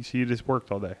so you just worked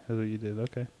all day? That's what you did.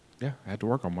 Okay. Yeah, I had to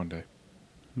work on Monday.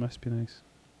 Must be nice.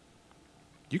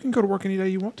 You can go to work any day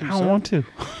you want to. I don't want to.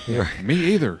 Me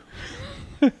either.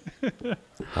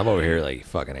 I'm over here like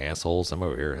fucking assholes. I'm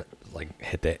over here like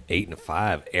hit that 8 to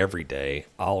 5 every day,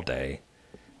 all day.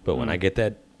 But when I get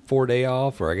that 4-day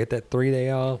off or I get that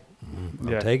 3-day off,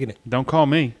 I'm taking it. Don't call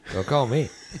me. Don't call me.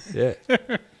 Yeah.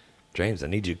 James, I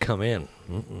need you to come in.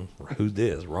 Who's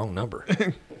this? Wrong number.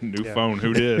 New phone.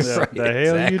 Who this? Right, the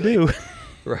hell you do?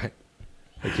 Right.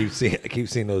 I keep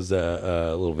seeing those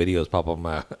little videos pop up on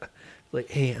my like,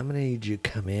 hey, I'm gonna need you to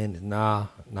come in. Nah,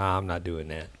 I'm not doing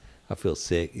that. I feel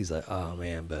sick. He's like, oh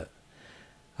man, but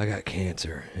I got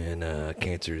cancer, and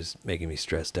cancer is making me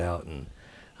stressed out, and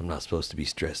I'm not supposed to be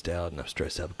stressed out, and I'm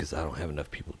stressed out because I don't have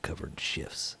enough people covered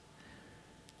shifts.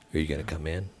 Are you gonna come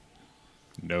in?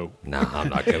 No. Nah, I'm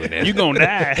not coming in. You gonna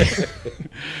die.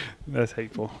 That's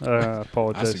hateful. I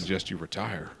apologize. I suggest you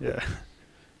retire. Yeah.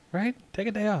 Right? Take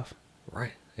a day off.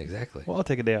 Right, exactly. Well, I'll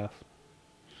take a day off.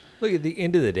 Look, at the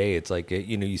end of the day, it's like,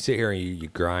 you sit here and you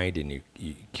grind and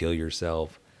you kill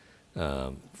yourself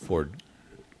for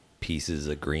pieces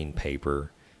of green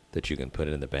paper that you can put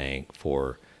in the bank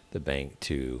for the bank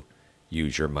to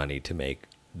use your money to make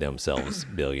themselves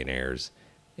billionaires.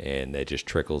 And that just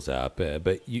trickles up.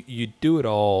 But you do it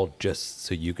all just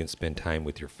so you can spend time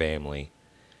with your family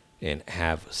and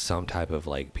have some type of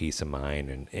like peace of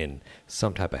mind and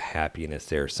some type of happiness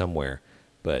there somewhere.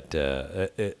 But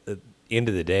at the end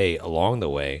of the day, along the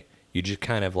way, you just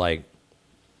kind of like,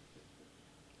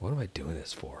 what am I doing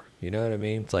this for? You know what I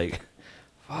mean? It's like,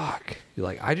 fuck. You're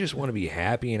like, I just want to be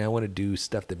happy and I want to do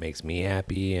stuff that makes me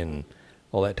happy and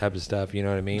all that type of stuff. You know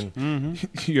what I mean?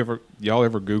 Mm-hmm. Y'all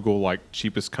ever Google like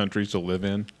cheapest countries to live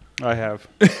in? I have.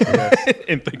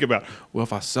 And think about, well,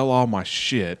 if I sell all my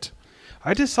shit.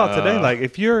 I just saw today, like,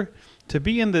 if you're to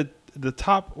be in the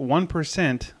top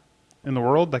 1% in the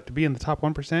world, like to be in the top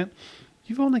 1%,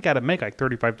 you've only got to make like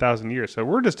 35,000 a year. So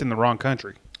we're just in the wrong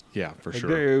country. Yeah, for Like,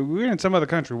 sure. we're in some other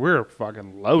country. We're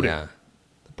fucking loaded. Yeah.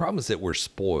 The problem is that we're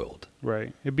spoiled.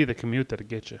 Right. It'd be the commute that'll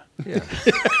get you. Yeah.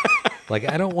 Like,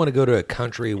 I don't want to go to a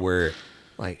country where,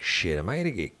 like, shit, am I going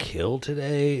to get killed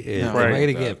today? Am I going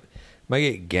to get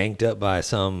ganked up by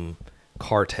some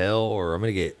cartel, or I'm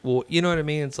going to get, well, you know what I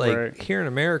mean? It's like, here in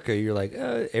America, you're like,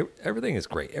 everything is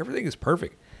great. Everything is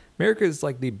perfect. America is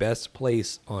like the best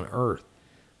place on earth,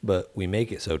 but we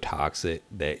make it so toxic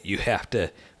that you have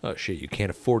to, oh shit, you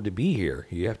can't afford to be here.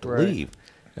 You have to leave.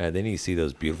 Then you see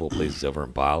those beautiful places over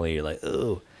in Bali. You're like,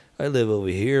 oh, I live over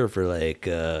here for like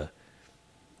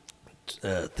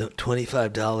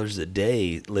 $25 a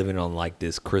day, living on like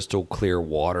this crystal clear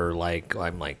water. Like,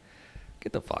 I'm like,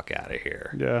 get the fuck out of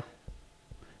here. Yeah.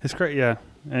 It's great, yeah.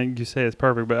 And you say it's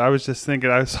perfect, but I was just thinking,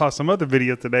 I saw some other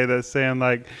video today that's saying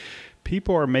like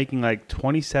people are making like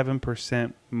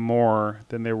 27% more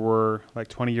than they were like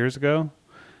 20 years ago,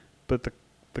 but the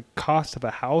cost of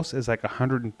a house is like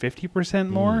 150%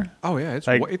 more. Oh yeah,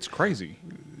 it's crazy.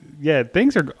 Yeah,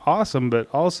 things are awesome, but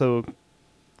also,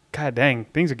 god dang,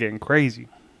 things are getting crazy.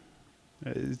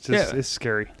 It's just it's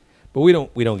scary. But we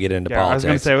don't get into politics. I was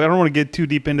going to say, I don't want to get too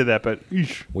deep into that, but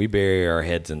eesh. We bury our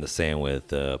heads in the sand with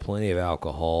plenty of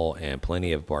alcohol and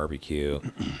plenty of barbecue.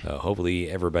 Hopefully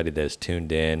everybody that's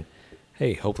tuned in,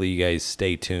 hey, hopefully you guys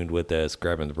stay tuned with us,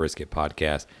 Grabbing the Brisket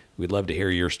podcast. We'd love to hear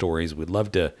your stories. We'd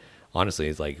love to, honestly,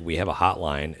 it's like we have a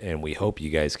hotline, and we hope you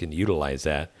guys can utilize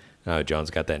that.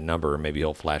 John's got that number. Maybe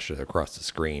he'll flash it across the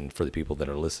screen for the people that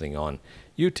are listening on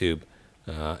YouTube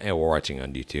and we're watching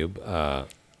on YouTube.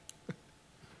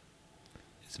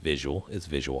 It's visual. It's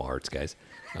visual arts, guys.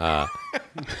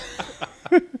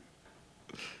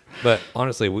 But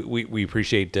honestly, we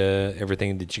appreciate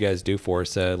everything that you guys do for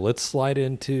us. Let's slide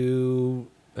into.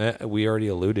 We already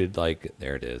alluded.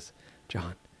 There it is,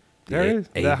 John. There it is.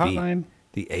 That hotline.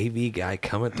 The AV guy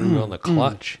coming through on the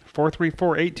clutch.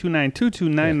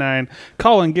 434-829-2299.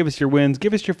 Call and give us your wins,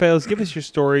 give us your fails, give us your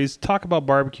stories. Talk about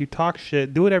barbecue, talk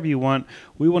shit, do whatever you want.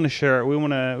 We want to share it. We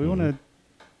want to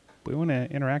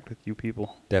interact with you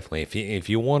people. Definitely. If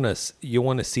you want to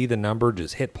see the number,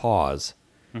 just hit pause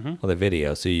on the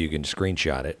video so you can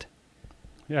screenshot it.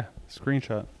 Yeah,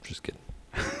 screenshot. Just kidding.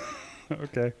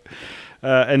 Okay.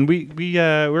 And we're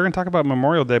going to talk about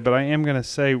Memorial Day, but I am going to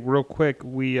say real quick,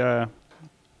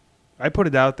 I put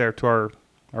it out there to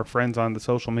our friends on the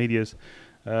social medias.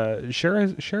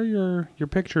 Share your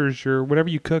pictures, your whatever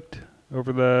you cooked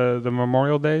over the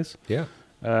Memorial Days. Yeah.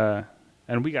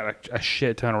 And we got a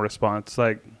shit ton of response.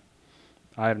 I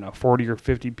don't know, 40 or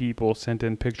 50 people sent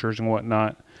in pictures and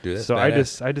whatnot. Dude, that's so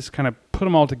badass. I just kind of put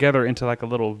them all together into a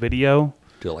little video.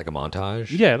 Do it like a montage?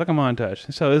 Yeah, like a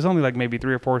montage. So there's only maybe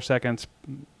 3 or 4 seconds,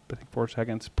 I think 4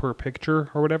 seconds per picture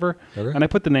or whatever. Okay. And I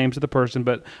put the names of the person,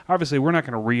 but obviously we're not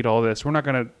going to read all this. We're not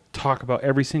going to talk about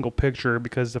every single picture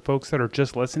because the folks that are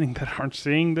just listening that aren't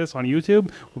seeing this on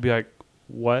YouTube will be like,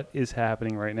 what is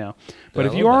happening right now? But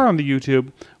if you are on the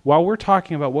YouTube, while we're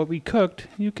talking about what we cooked,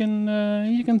 you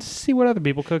can see what other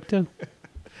people cook too.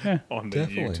 Yeah. On the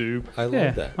YouTube. I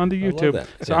love that. On the I love YouTube. that.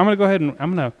 So Yeah. I'm going to go ahead and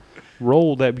I'm going to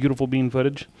roll that beautiful bean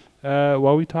footage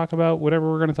while we talk about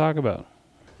whatever we're going to talk about.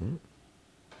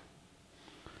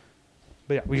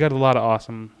 But yeah, we got a lot of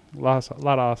awesome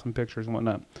pictures and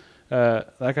whatnot.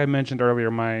 Like I mentioned earlier,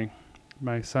 my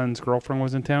son's girlfriend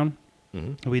was in town.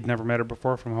 Mm-hmm. We'd never met her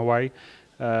before from Hawaii.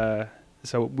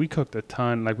 So we cooked a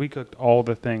ton. We cooked all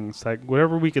the things.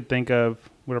 Whatever we could think of,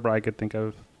 whatever I could think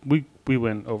of, we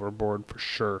went overboard for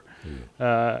sure.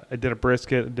 I did a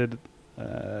brisket.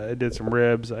 I did some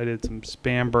ribs. I did some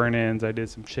Spam burn-ins. I did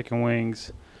some chicken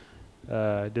wings.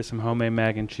 I did some homemade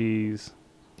mac and cheese.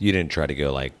 You didn't try to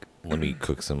go let me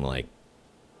cook some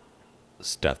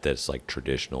stuff that's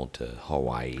traditional to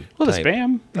Hawaii. Well, the type.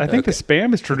 Spam. I think the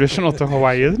Spam is traditional to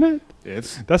Hawaii, isn't it?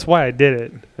 That's why I did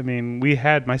it. I mean,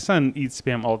 my son eats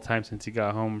Spam all the time since he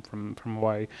got home from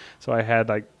Hawaii. So I had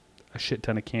a shit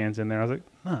ton of cans in there. I was like,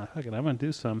 fuck it, I'm going to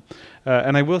do some.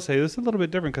 And I will say this is a little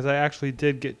bit different because I actually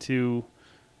did get to,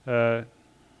 nope,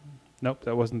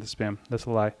 that wasn't the Spam. That's a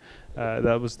lie.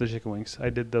 That was the chicken wings. I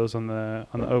did those on the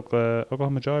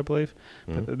Oklahoma Joe, I believe.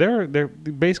 Mm-hmm. But they're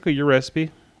basically your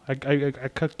recipe. I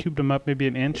cubed them up maybe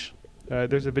an inch.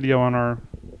 There's a video on our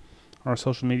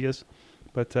social medias.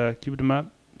 But cubed them up,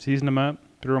 seasoned them up,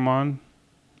 threw them on,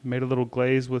 made a little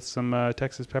glaze with some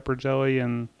Texas pepper jelly,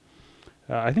 and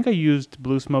I think I used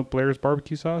Blue Smoke Blair's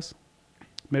barbecue sauce.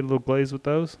 Made a little glaze with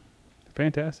those.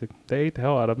 Fantastic. They ate the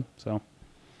hell out of them. So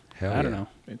Hell I don't yeah. know.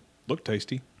 It looked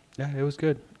tasty. Yeah, it was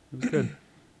good. It was good.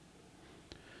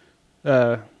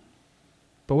 But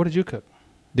what did you cook?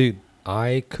 Dude,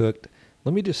 I cooked.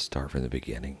 Let me just start from the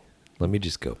beginning. Let me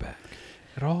just go back.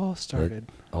 It all started.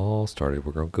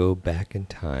 We're going to go back in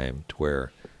time to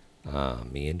where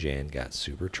me and Jan got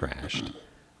super trashed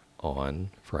on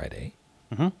Friday.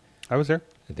 Mm-hmm. I was there.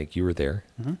 I think you were there.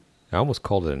 Mm-hmm. I almost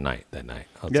called it a night that night.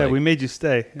 I was Yeah, like, we made you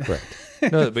stay. correct.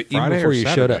 No, but even Friday before or you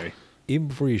showed up. Saturday? Even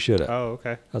before you showed up. Oh,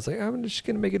 okay. I was like, I'm just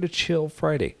going to make it a chill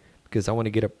Friday because I want to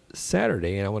get up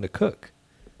Saturday and I want to cook.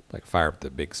 Fire up the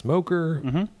big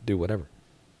smoker, do whatever.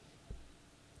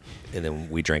 And then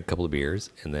we drank a couple of beers,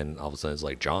 and then all of a sudden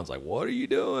it's John's like, what are you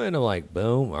doing? I'm like,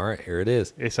 boom, all right, here it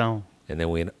is. It's on. And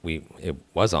then it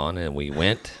was on, and we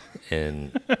went,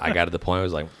 and I got to the point I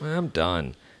was like, I'm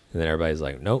done. And then everybody's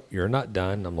like, nope, you're not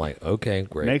done. I'm like, okay,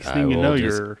 great. Next I thing you will know,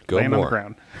 just you're go laying on more. the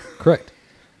ground. Correct.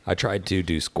 I tried to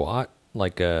do squat,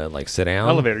 like sit down.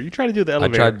 Elevator. You try to do the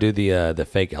elevator. I tried to do the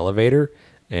fake elevator,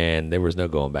 and there was no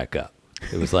going back up.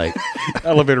 It was like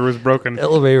Elevator was broken.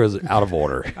 elevator was out of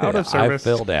order. Out of service. I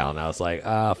fell down. I was like,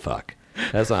 fuck.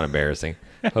 That's not embarrassing.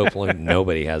 Hopefully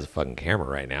nobody has a fucking camera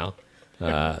right now.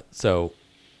 So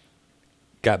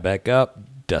got back up,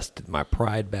 dusted my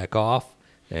pride back off,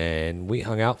 and we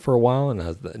hung out for a while. And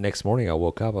the next morning I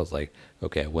woke up. I was like,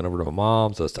 okay, I went over to my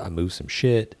mom's. I moved some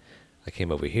shit. I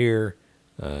came over here.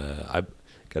 I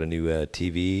got a new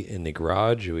TV in the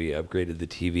garage. We upgraded the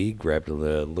TV, grabbed a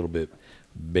little bit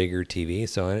bigger TV.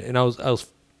 So, and I was,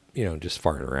 just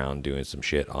farting around doing some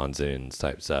shit, on Zins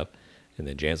type stuff. And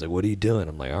then Jan's like, what are you doing?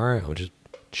 I'm like, all right, I'm just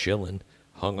chilling,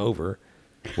 hungover.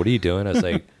 What are you doing? I was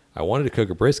like, I wanted to cook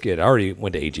a brisket. I already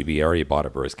went to HEB. I already bought a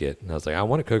brisket. And I was like, I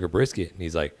want to cook a brisket. And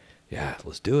he's like, yeah,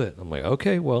 let's do it. I'm like,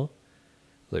 okay, well,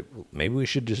 like maybe we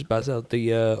should just bust out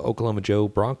the Oklahoma Joe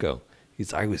Bronco.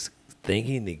 I was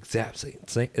thinking the exact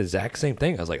same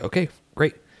thing. I was like, okay,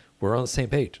 great. We're on the same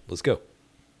page. Let's go.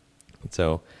 And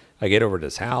so I get over to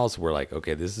this house. We're like,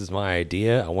 okay, this is my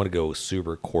idea. I want to go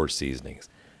super coarse seasonings.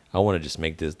 I want to just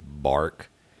make this bark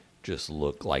just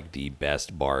look like the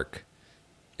best bark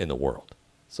in the world.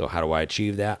 So how do I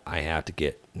achieve that? I have to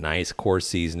get nice coarse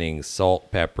seasonings,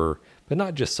 salt, pepper, but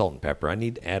not just salt and pepper. I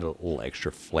need to add a little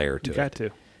extra flair to it. Got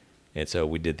to. And so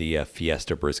we did the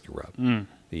Fiesta brisket rub,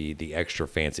 the extra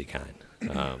fancy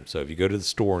kind. So if you go to the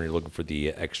store and you're looking for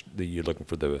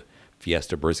the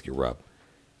Fiesta brisket rub,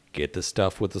 get the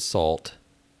stuff with the salt,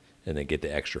 and then get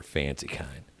the extra fancy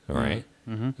kind. All right,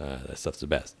 that stuff's the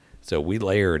best. So we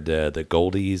layered the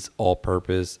Goldie's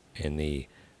all-purpose and the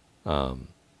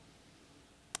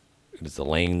it's the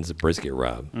Lane's brisket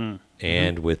rub,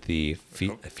 and with the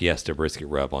Fiesta brisket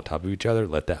rub on top of each other.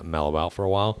 Let that mellow out for a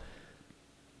while,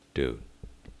 dude.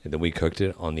 And then we cooked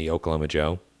it on the Oklahoma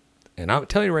Joe. And I'm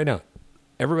telling you right now,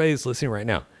 everybody's listening right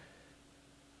now,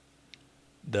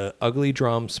 the Ugly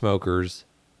Drum Smokers,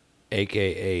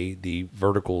 a.k.a. the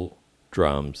vertical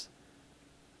drums,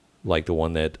 like the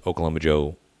one that Oklahoma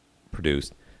Joe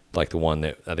produced, like the one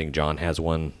that I think John has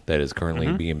one that is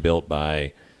currently being built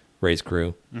by Ray's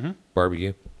Crew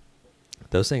Barbecue.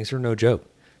 Those things are no joke.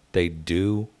 They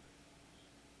do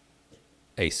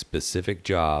a specific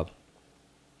job,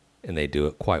 and they do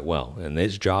it quite well. And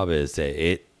this job is that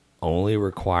it only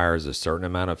requires a certain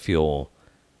amount of fuel.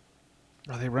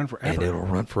 Oh, they run forever. And it'll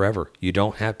run forever. You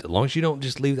don't have to, as long as you don't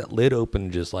just leave that lid open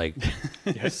and just like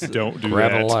Don't do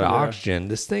grab that. a lot of oxygen,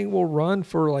 this thing will run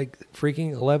for like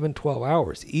freaking 11, 12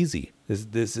 hours. Easy.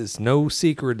 This is no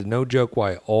secret, no joke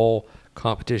why all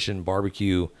competition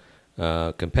barbecue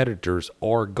competitors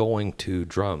are going to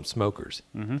drum smokers.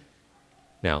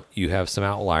 Now, you have some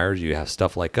outliers. You have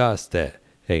stuff like us that,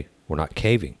 hey, we're not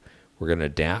caving. We're going to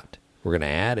adapt. We're going to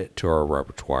add it to our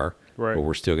repertoire. Right. But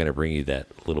we're still going to bring you that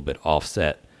little bit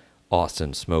offset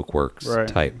Austin Smokeworks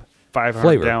type 500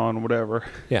 flavor. gallon, whatever.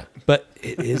 Yeah, but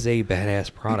it is a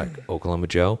badass product. Oklahoma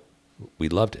Joe, we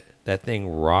loved it. That thing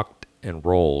rocked and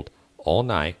rolled all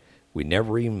night. We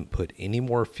never even put any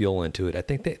more fuel into it. I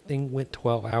think that thing went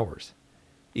 12 hours.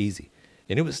 Easy.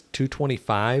 And it was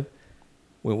 2:25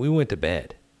 when we went to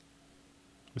bed.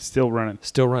 It's still running.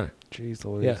 Still running. Jeez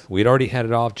Louise. Yeah, we'd already had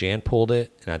it off. Jan pulled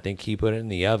it, and I think he put it in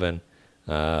the oven,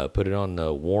 put it on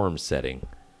the warm setting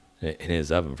in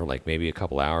his oven for like maybe a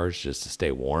couple hours just to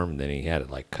stay warm. And then he had it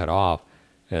like cut off.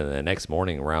 And the next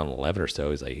morning around 11 or so,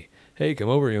 he's like, hey, come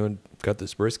over. You want to cut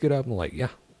this brisket up? I'm like, yeah,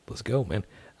 let's go, man.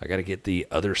 I got to get the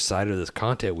other side of this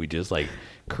content we just like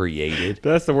created.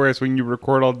 That's the worst when you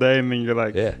record all day and then you're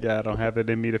like, Yeah. I don't have it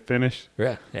in me to finish.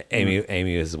 Yeah.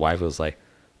 Amy, his wife, was like,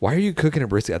 why are you cooking a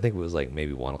brisket? I think it was like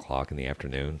maybe 1 o'clock in the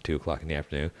afternoon, 2 o'clock in the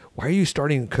afternoon. Why are you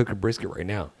starting to cook a brisket right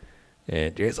now?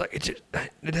 And Jay's like, it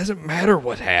doesn't matter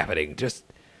what's happening. Just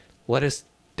let us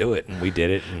do it. And we did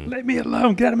it. And, Let me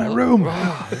alone. Get out of my room.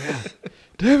 oh, yeah.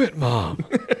 Damn it, Mom.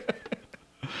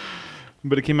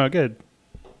 But it came out good.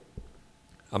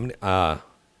 I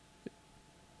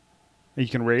You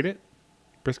can rate it?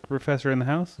 Brisket Professor in the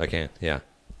house? can, yeah.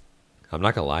 I'm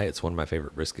not going to lie. It's one of my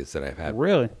favorite briskets that I've had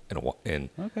Really? in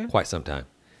Okay. quite some time.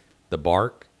 The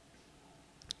bark,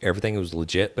 everything was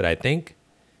legit, but I think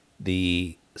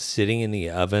the sitting in the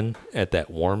oven at that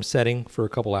warm setting for a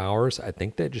couple hours, I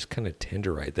think that just kind of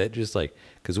tenderized. That just like,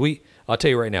 because I'll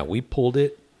tell you right now, we pulled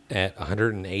it at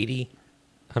 180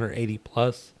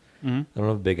 plus. I don't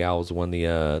know if Big Al was the one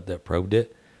that probed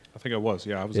it. I think it was.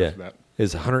 Yeah, I was there for that. It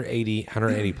was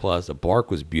 180 plus. The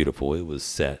bark was beautiful. It was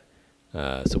set.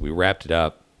 So we wrapped it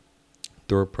up,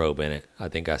 threw a probe in it. I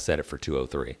think I set it for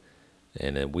 203.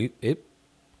 And then it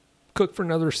cooked for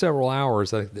another several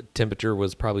hours. I think the temperature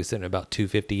was probably sitting about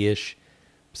 250-ish.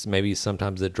 So maybe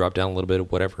sometimes it dropped down a little bit or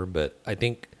whatever. But I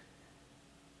think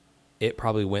it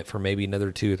probably went for maybe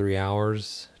another 2 or 3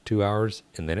 hours, 2 hours.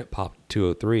 And then it popped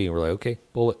 203. And we're like, okay,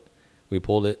 pull it. We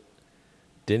pulled it.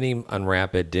 Didn't even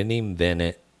unwrap it. Didn't even vent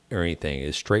it or anything.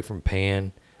 It's straight from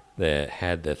pan that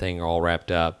had the thing all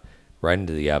wrapped up right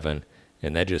into the oven,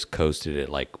 and that just coasted at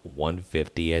like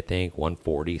 150, I think,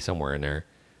 140, somewhere in there,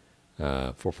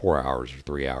 for 4 hours or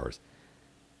 3 hours.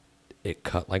 It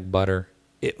cut like butter.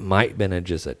 It might have been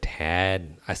just a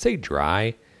tad, I say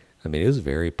dry. I mean, it was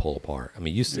very pull apart. I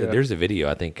mean, there's a video,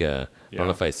 I think, I don't know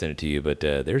if I sent it to you, but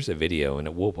there's a video,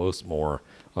 and we'll post more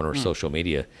on our social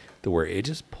media, where it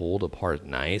just pulled apart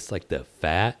nice, like the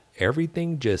fat,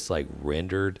 everything just like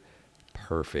rendered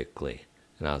perfectly.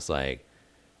 And I was like,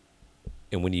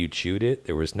 and when you chewed it,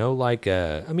 there was no like.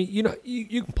 I mean,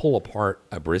 you can pull apart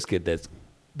a brisket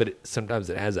but sometimes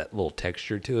it has that little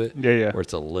texture to it. Yeah. Where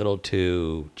it's a little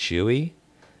too chewy.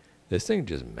 This thing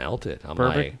just melted. I'm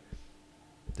Perfect. like,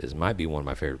 this might be one of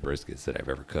my favorite briskets that I've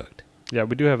ever cooked. Yeah,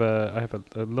 we do have I have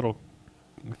a little,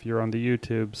 if you're on the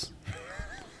YouTubes.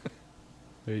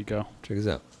 There you go. Check this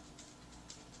out.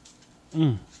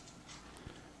 If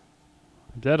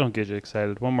that don't get you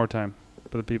excited, one more time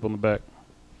for the people in the back.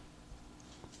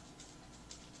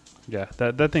 Yeah,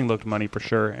 that thing looked money for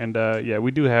sure. And yeah,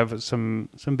 we do have some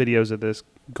videos of this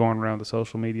going around the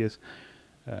social medias.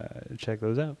 Check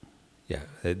those out. Yeah,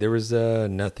 there was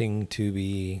nothing to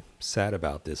be sad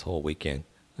about this whole weekend.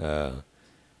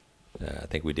 I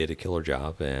think we did a killer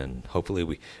job, and hopefully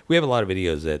we have a lot of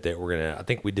videos that we're gonna. I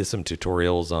think we did some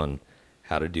tutorials on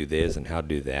how to do this and how to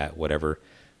do that, whatever.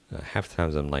 Half the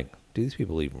times I'm like, do these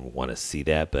people even want to see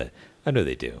that? But I know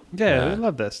they do. Yeah, they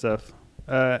love that stuff.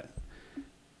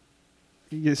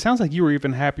 It sounds like you were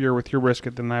even happier with your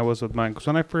brisket than I was with mine. Because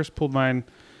when I first pulled mine,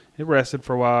 it rested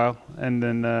for a while, and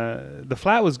then the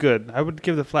flat was good. I would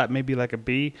give the flat maybe like a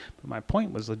B, but my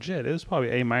point was legit. It was probably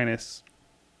A minus.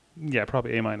 Yeah,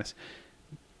 probably A minus.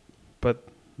 But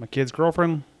my kid's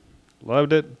girlfriend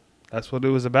loved it. That's what it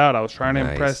was about. I was trying to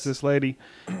impress this lady.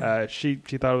 She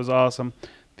thought it was awesome.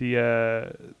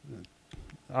 The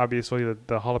obviously the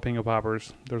jalapeno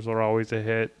poppers, those are always a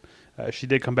hit. She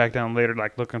did come back down later,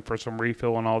 like looking for some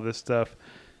refill and all this stuff.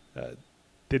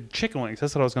 Did chicken wings.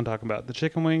 That's what I was going to talk about. The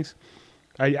chicken wings.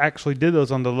 I actually did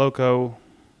those on the Loco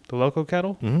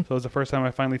kettle. Mm-hmm. So it was the first time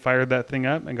I finally fired that thing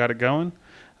up and got it going.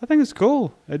 I think it's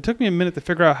cool. It took me a minute to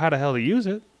figure out how the hell to use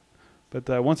it.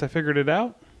 But once I figured it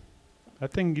out, I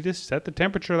think you just set the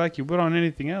temperature like you would on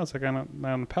anything else, like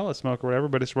on a pellet smoke or whatever,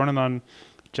 but it's running on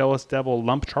Jealous Devil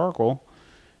lump charcoal.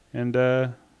 And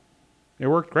it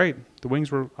worked great. The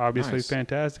wings were obviously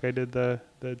fantastic. I did the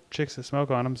chicks that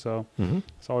smoke on them, so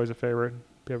it's always a favorite.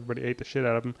 Everybody ate the shit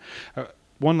out of them.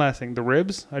 One last thing, the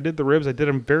ribs. I did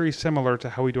them very similar to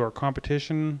how we do our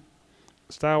competition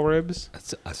style ribs.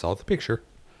 I saw the picture.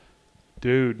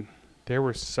 Dude, they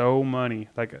were so money.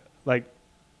 Like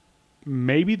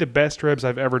maybe the best ribs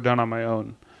I've ever done on my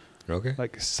own. Okay.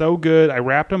 Like so good. I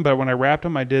wrapped them, but when I wrapped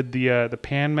them, I did the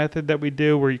pan method that we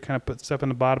do, where you kind of put stuff in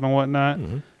the bottom and whatnot,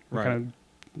 Right. kind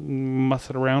of muss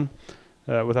it around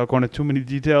without going into too many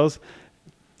details.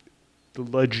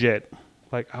 Legit.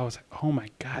 Like I was like, oh my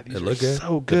god, these are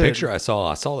so good. The picture I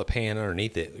saw the pan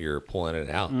underneath it. You're pulling it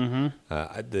out.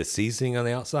 The seasoning on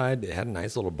the outside, it had a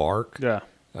nice little bark. Yeah.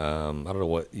 I don't know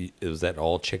what was that.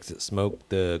 All chicks that smoke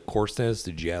the coarseness.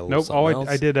 Did you add a little Nope. something else?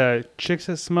 I did chicks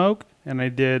that smoke, and I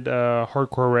did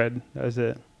hardcore red. That was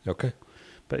it. Okay.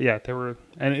 But yeah, they were,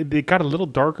 and it got a little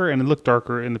darker, and it looked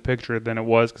darker in the picture than it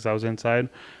was because I was inside.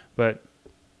 But,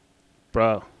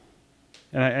 bro,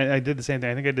 and I did the same thing.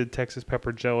 I think I did Texas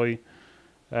pepper jelly,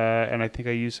 and I think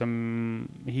I used some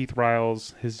Heath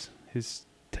Riles, his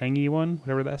tangy one,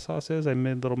 whatever that sauce is. I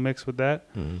made a little mix with that.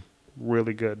 Mm-hmm.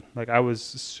 Really good. Like I was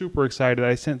super excited.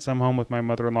 I sent some home with my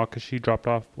mother-in-law because she dropped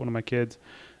off one of my kids,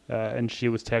 and she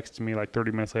was texting me like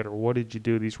 30 minutes later. What did you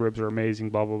do? These ribs are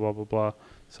amazing. Blah blah blah blah blah.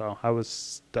 So I was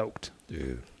stoked.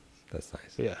 Dude, that's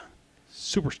nice. Yeah,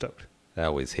 super stoked. That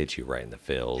always hits you right in the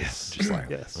feels. Yes. Just like,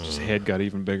 Yes. His head got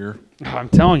even bigger. Oh, I'm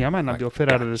telling you, I might not be able to fit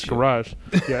out of this got you. garage.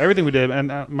 Yeah, everything we did,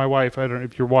 and my wife. I don't know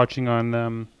if you're watching on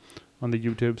the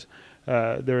YouTubes.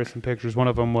 There are some pictures. One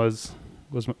of them was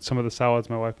some of the salads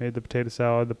my wife made. The potato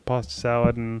salad, the pasta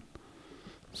salad, and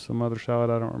some other salad.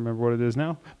 I don't remember what it is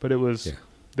now, but it was. Yeah.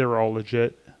 They were all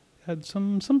legit. Had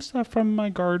some stuff from my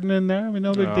garden in there. I mean,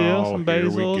 no big deal. Some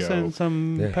basils and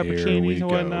some pepperoncinis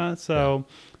and whatnot. So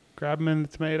grab them in the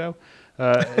tomato.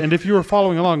 And if you were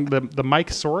following along, the Mike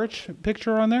Sorich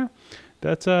picture on there,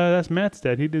 that's Matt's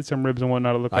dad. He did some ribs and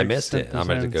whatnot. It looked like I missed it. I'm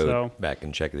going to go back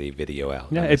and check the video out.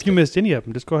 Yeah, if you missed any of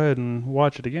them, just go ahead and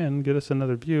watch it again. Get us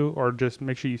another view, or just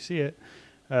make sure you see it.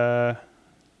 Yeah,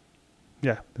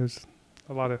 there's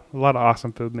a lot of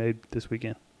awesome food made this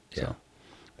weekend. Yeah. So,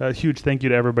 a huge thank you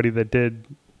to everybody that did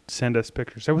send us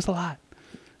pictures. There was a lot.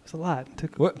 It was a lot. It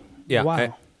took a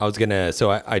while. I was gonna.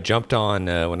 So I jumped on.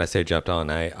 When I say jumped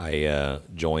on, I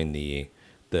joined the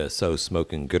So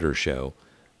Smoking Gooder show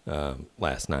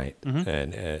last night,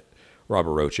 and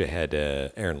Robert Rocha had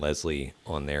Aaron Leslie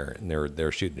on there, and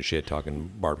they're shooting the shit, talking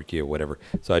barbecue or whatever.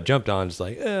 So I jumped on, just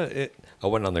like I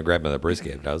went on there grabbing the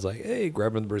brisket. And I was like, hey,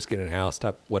 grabbing the brisket in the house,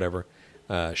 type whatever.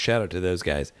 Shout out to those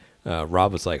guys.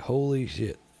 Rob was like, holy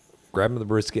shit, grabbing the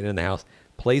brisket in the house.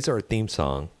 Plays our theme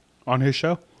song On his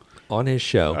show? On his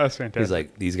show. That's fantastic. He's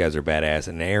like, these guys are badass.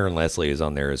 And Aaron Leslie is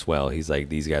on there as well. He's like,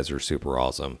 these guys are super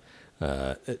awesome.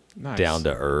 Nice. down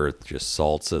to earth, just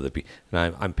salts of the people.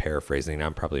 And I'm paraphrasing.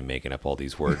 I'm probably making up all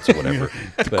these words or whatever.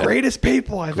 But Greatest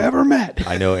people I've ever met.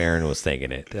 I know Aaron was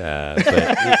thinking it, but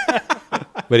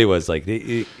he was like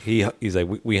he's like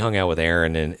we hung out with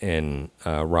Aaron and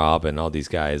Rob and all these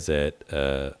guys at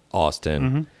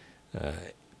Austin,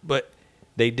 but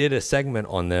they did a segment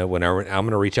on the I'm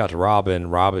going to reach out to Rob,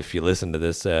 and Rob, if you listen to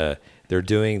this, they're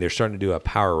starting to do a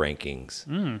power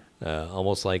rankings,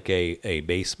 almost like a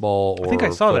baseball or think I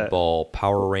saw football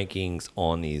power rankings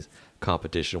on these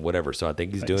competition, whatever. So I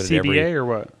think he's doing it CBA or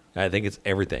what? I think it's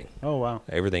everything. Oh wow.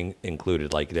 Everything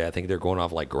included. Like I think they're going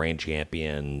off like grand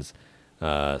champions,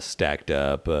 stacked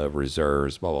up,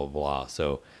 reserves, blah blah blah.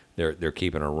 So they're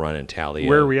keeping a run and tally.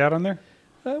 Where are we at on there?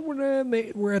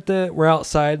 We're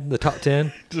outside the top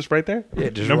 10. Just right there? Yeah,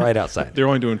 just right outside. They're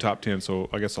only doing top 10, so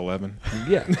I guess 11.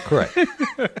 Yeah, correct.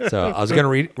 So I was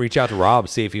going to reach out to Rob,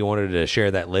 see if he wanted to share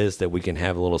that list, that we can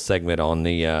have a little segment on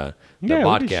the we can share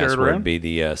podcast it where around. it'd be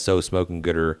the So Smoking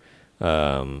Gooder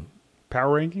Power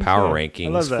rankings? power Yeah, I love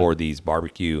rankings that. for these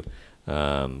barbecue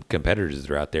competitors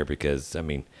that are out there, because I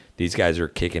mean these guys are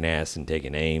kicking ass and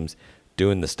taking names,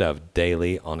 doing the stuff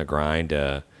daily on the grind.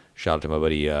 Shout out to my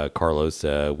buddy Carlos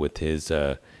with his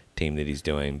team that he's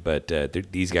doing, but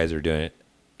these guys are doing it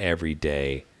every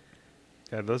day,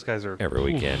 Yeah, those guys are every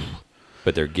weekend,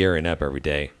 but they're gearing up every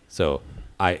day. So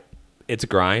it's a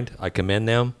grind. I commend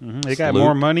them. They got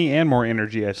more money and more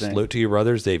energy, I think. Salute to your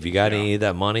brothers. If you got any of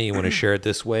that money, you want to share it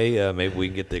this way, maybe we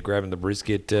can get the Grabbing the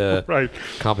Brisket Right.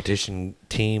 competition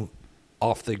team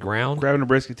off the ground. Grabbing a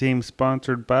Brisket team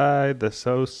sponsored by the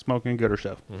So Smoking Gooder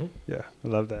Show. Yeah, I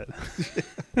love that.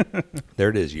 There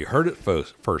it is. You heard it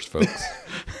first, folks.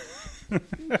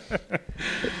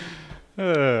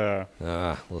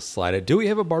 Let's slide it. Do we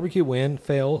have a barbecue win,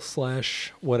 fail,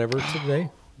 / whatever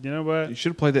today? You know what? You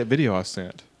should have played that video I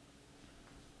sent.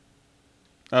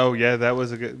 Oh yeah, that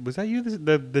was a good. Was that you,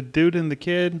 the dude and the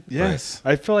kid? Yes.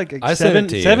 I feel like I sent it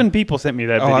to you. 7 people sent me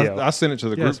that Oh, video. I sent it to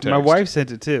the group Yes, text. my wife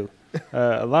sent it too.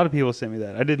 A lot of people sent me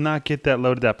that. I did not get that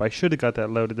loaded up. I should have got that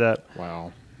loaded up.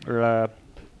 Wow. Or oh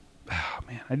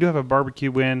man, I do have a barbecue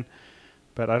win,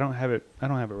 but I don't have it. I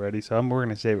don't have it ready. So we're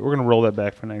gonna save it. We're gonna roll that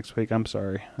back for next week. I'm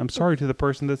sorry. I'm sorry to the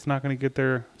person that's not gonna get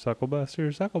their suckle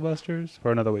busters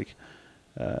for another week.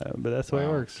 But that's the way it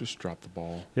Wow. works. Just drop the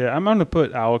ball. Yeah, I'm gonna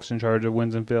put Alex in charge of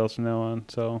wins and fails from now on.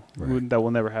 So Right. that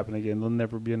will never happen again. There'll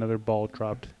never be another ball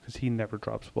dropped because he never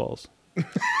drops balls.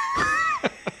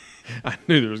 I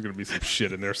knew there was going to be some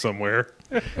shit in there somewhere.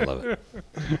 I love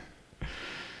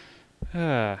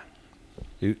it.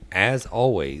 Dude, as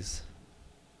always,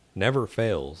 never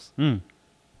fails. I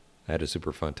had a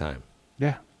super fun time.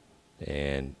 Yeah.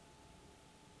 And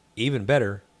even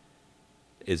better,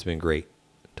 it's been great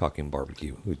talking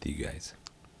barbecue with you guys.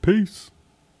 Peace.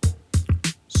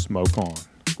 Smoke on.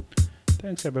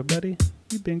 Thanks, everybody.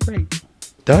 You've been great.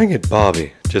 Dang it,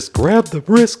 Bobby. Just grab the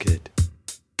brisket.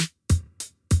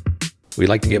 We'd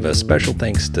like to give a special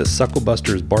thanks to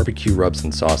Sucklebuster's Barbecue Rubs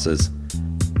and Sauces,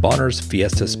 Bonner's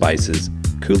Fiesta Spices,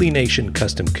 Cooley Nation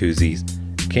Custom Koozies,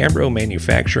 Cambro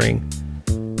Manufacturing,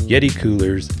 Yeti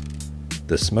Coolers,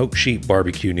 the Smoke Sheep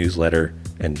Barbecue Newsletter,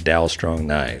 and Dow Strong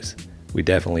Knives. We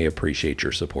definitely appreciate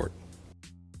your support.